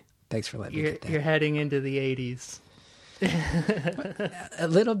 Anyway, thanks for letting me get that. You're heading into the 80s. A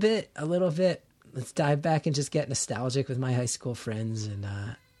little bit. Let's dive back and just get nostalgic with my high school friends and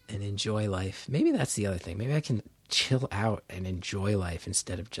enjoy life. Maybe that's the other thing. Maybe I can chill out and enjoy life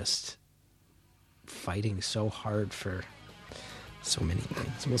instead of just fighting so hard for so many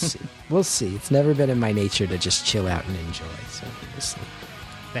things. We'll see. We'll see. It's never been in my nature to just chill out and enjoy. So we'll see.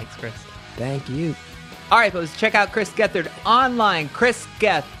 Thanks, Chris. Thank you. All right, folks, check out Chris Gethard online,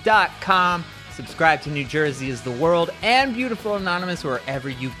 chrisgeth.com. Subscribe to New Jersey is the World and Beautiful Anonymous wherever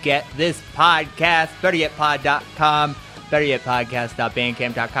you get this podcast. BetterYetPod.com,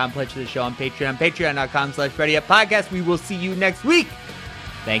 BetterYetPodcast.bandcamp.com. Pledge to the show on Patreon, patreon.com/BetterYetPodcast. We will see you next week.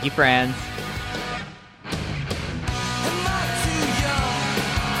 Thank you, friends.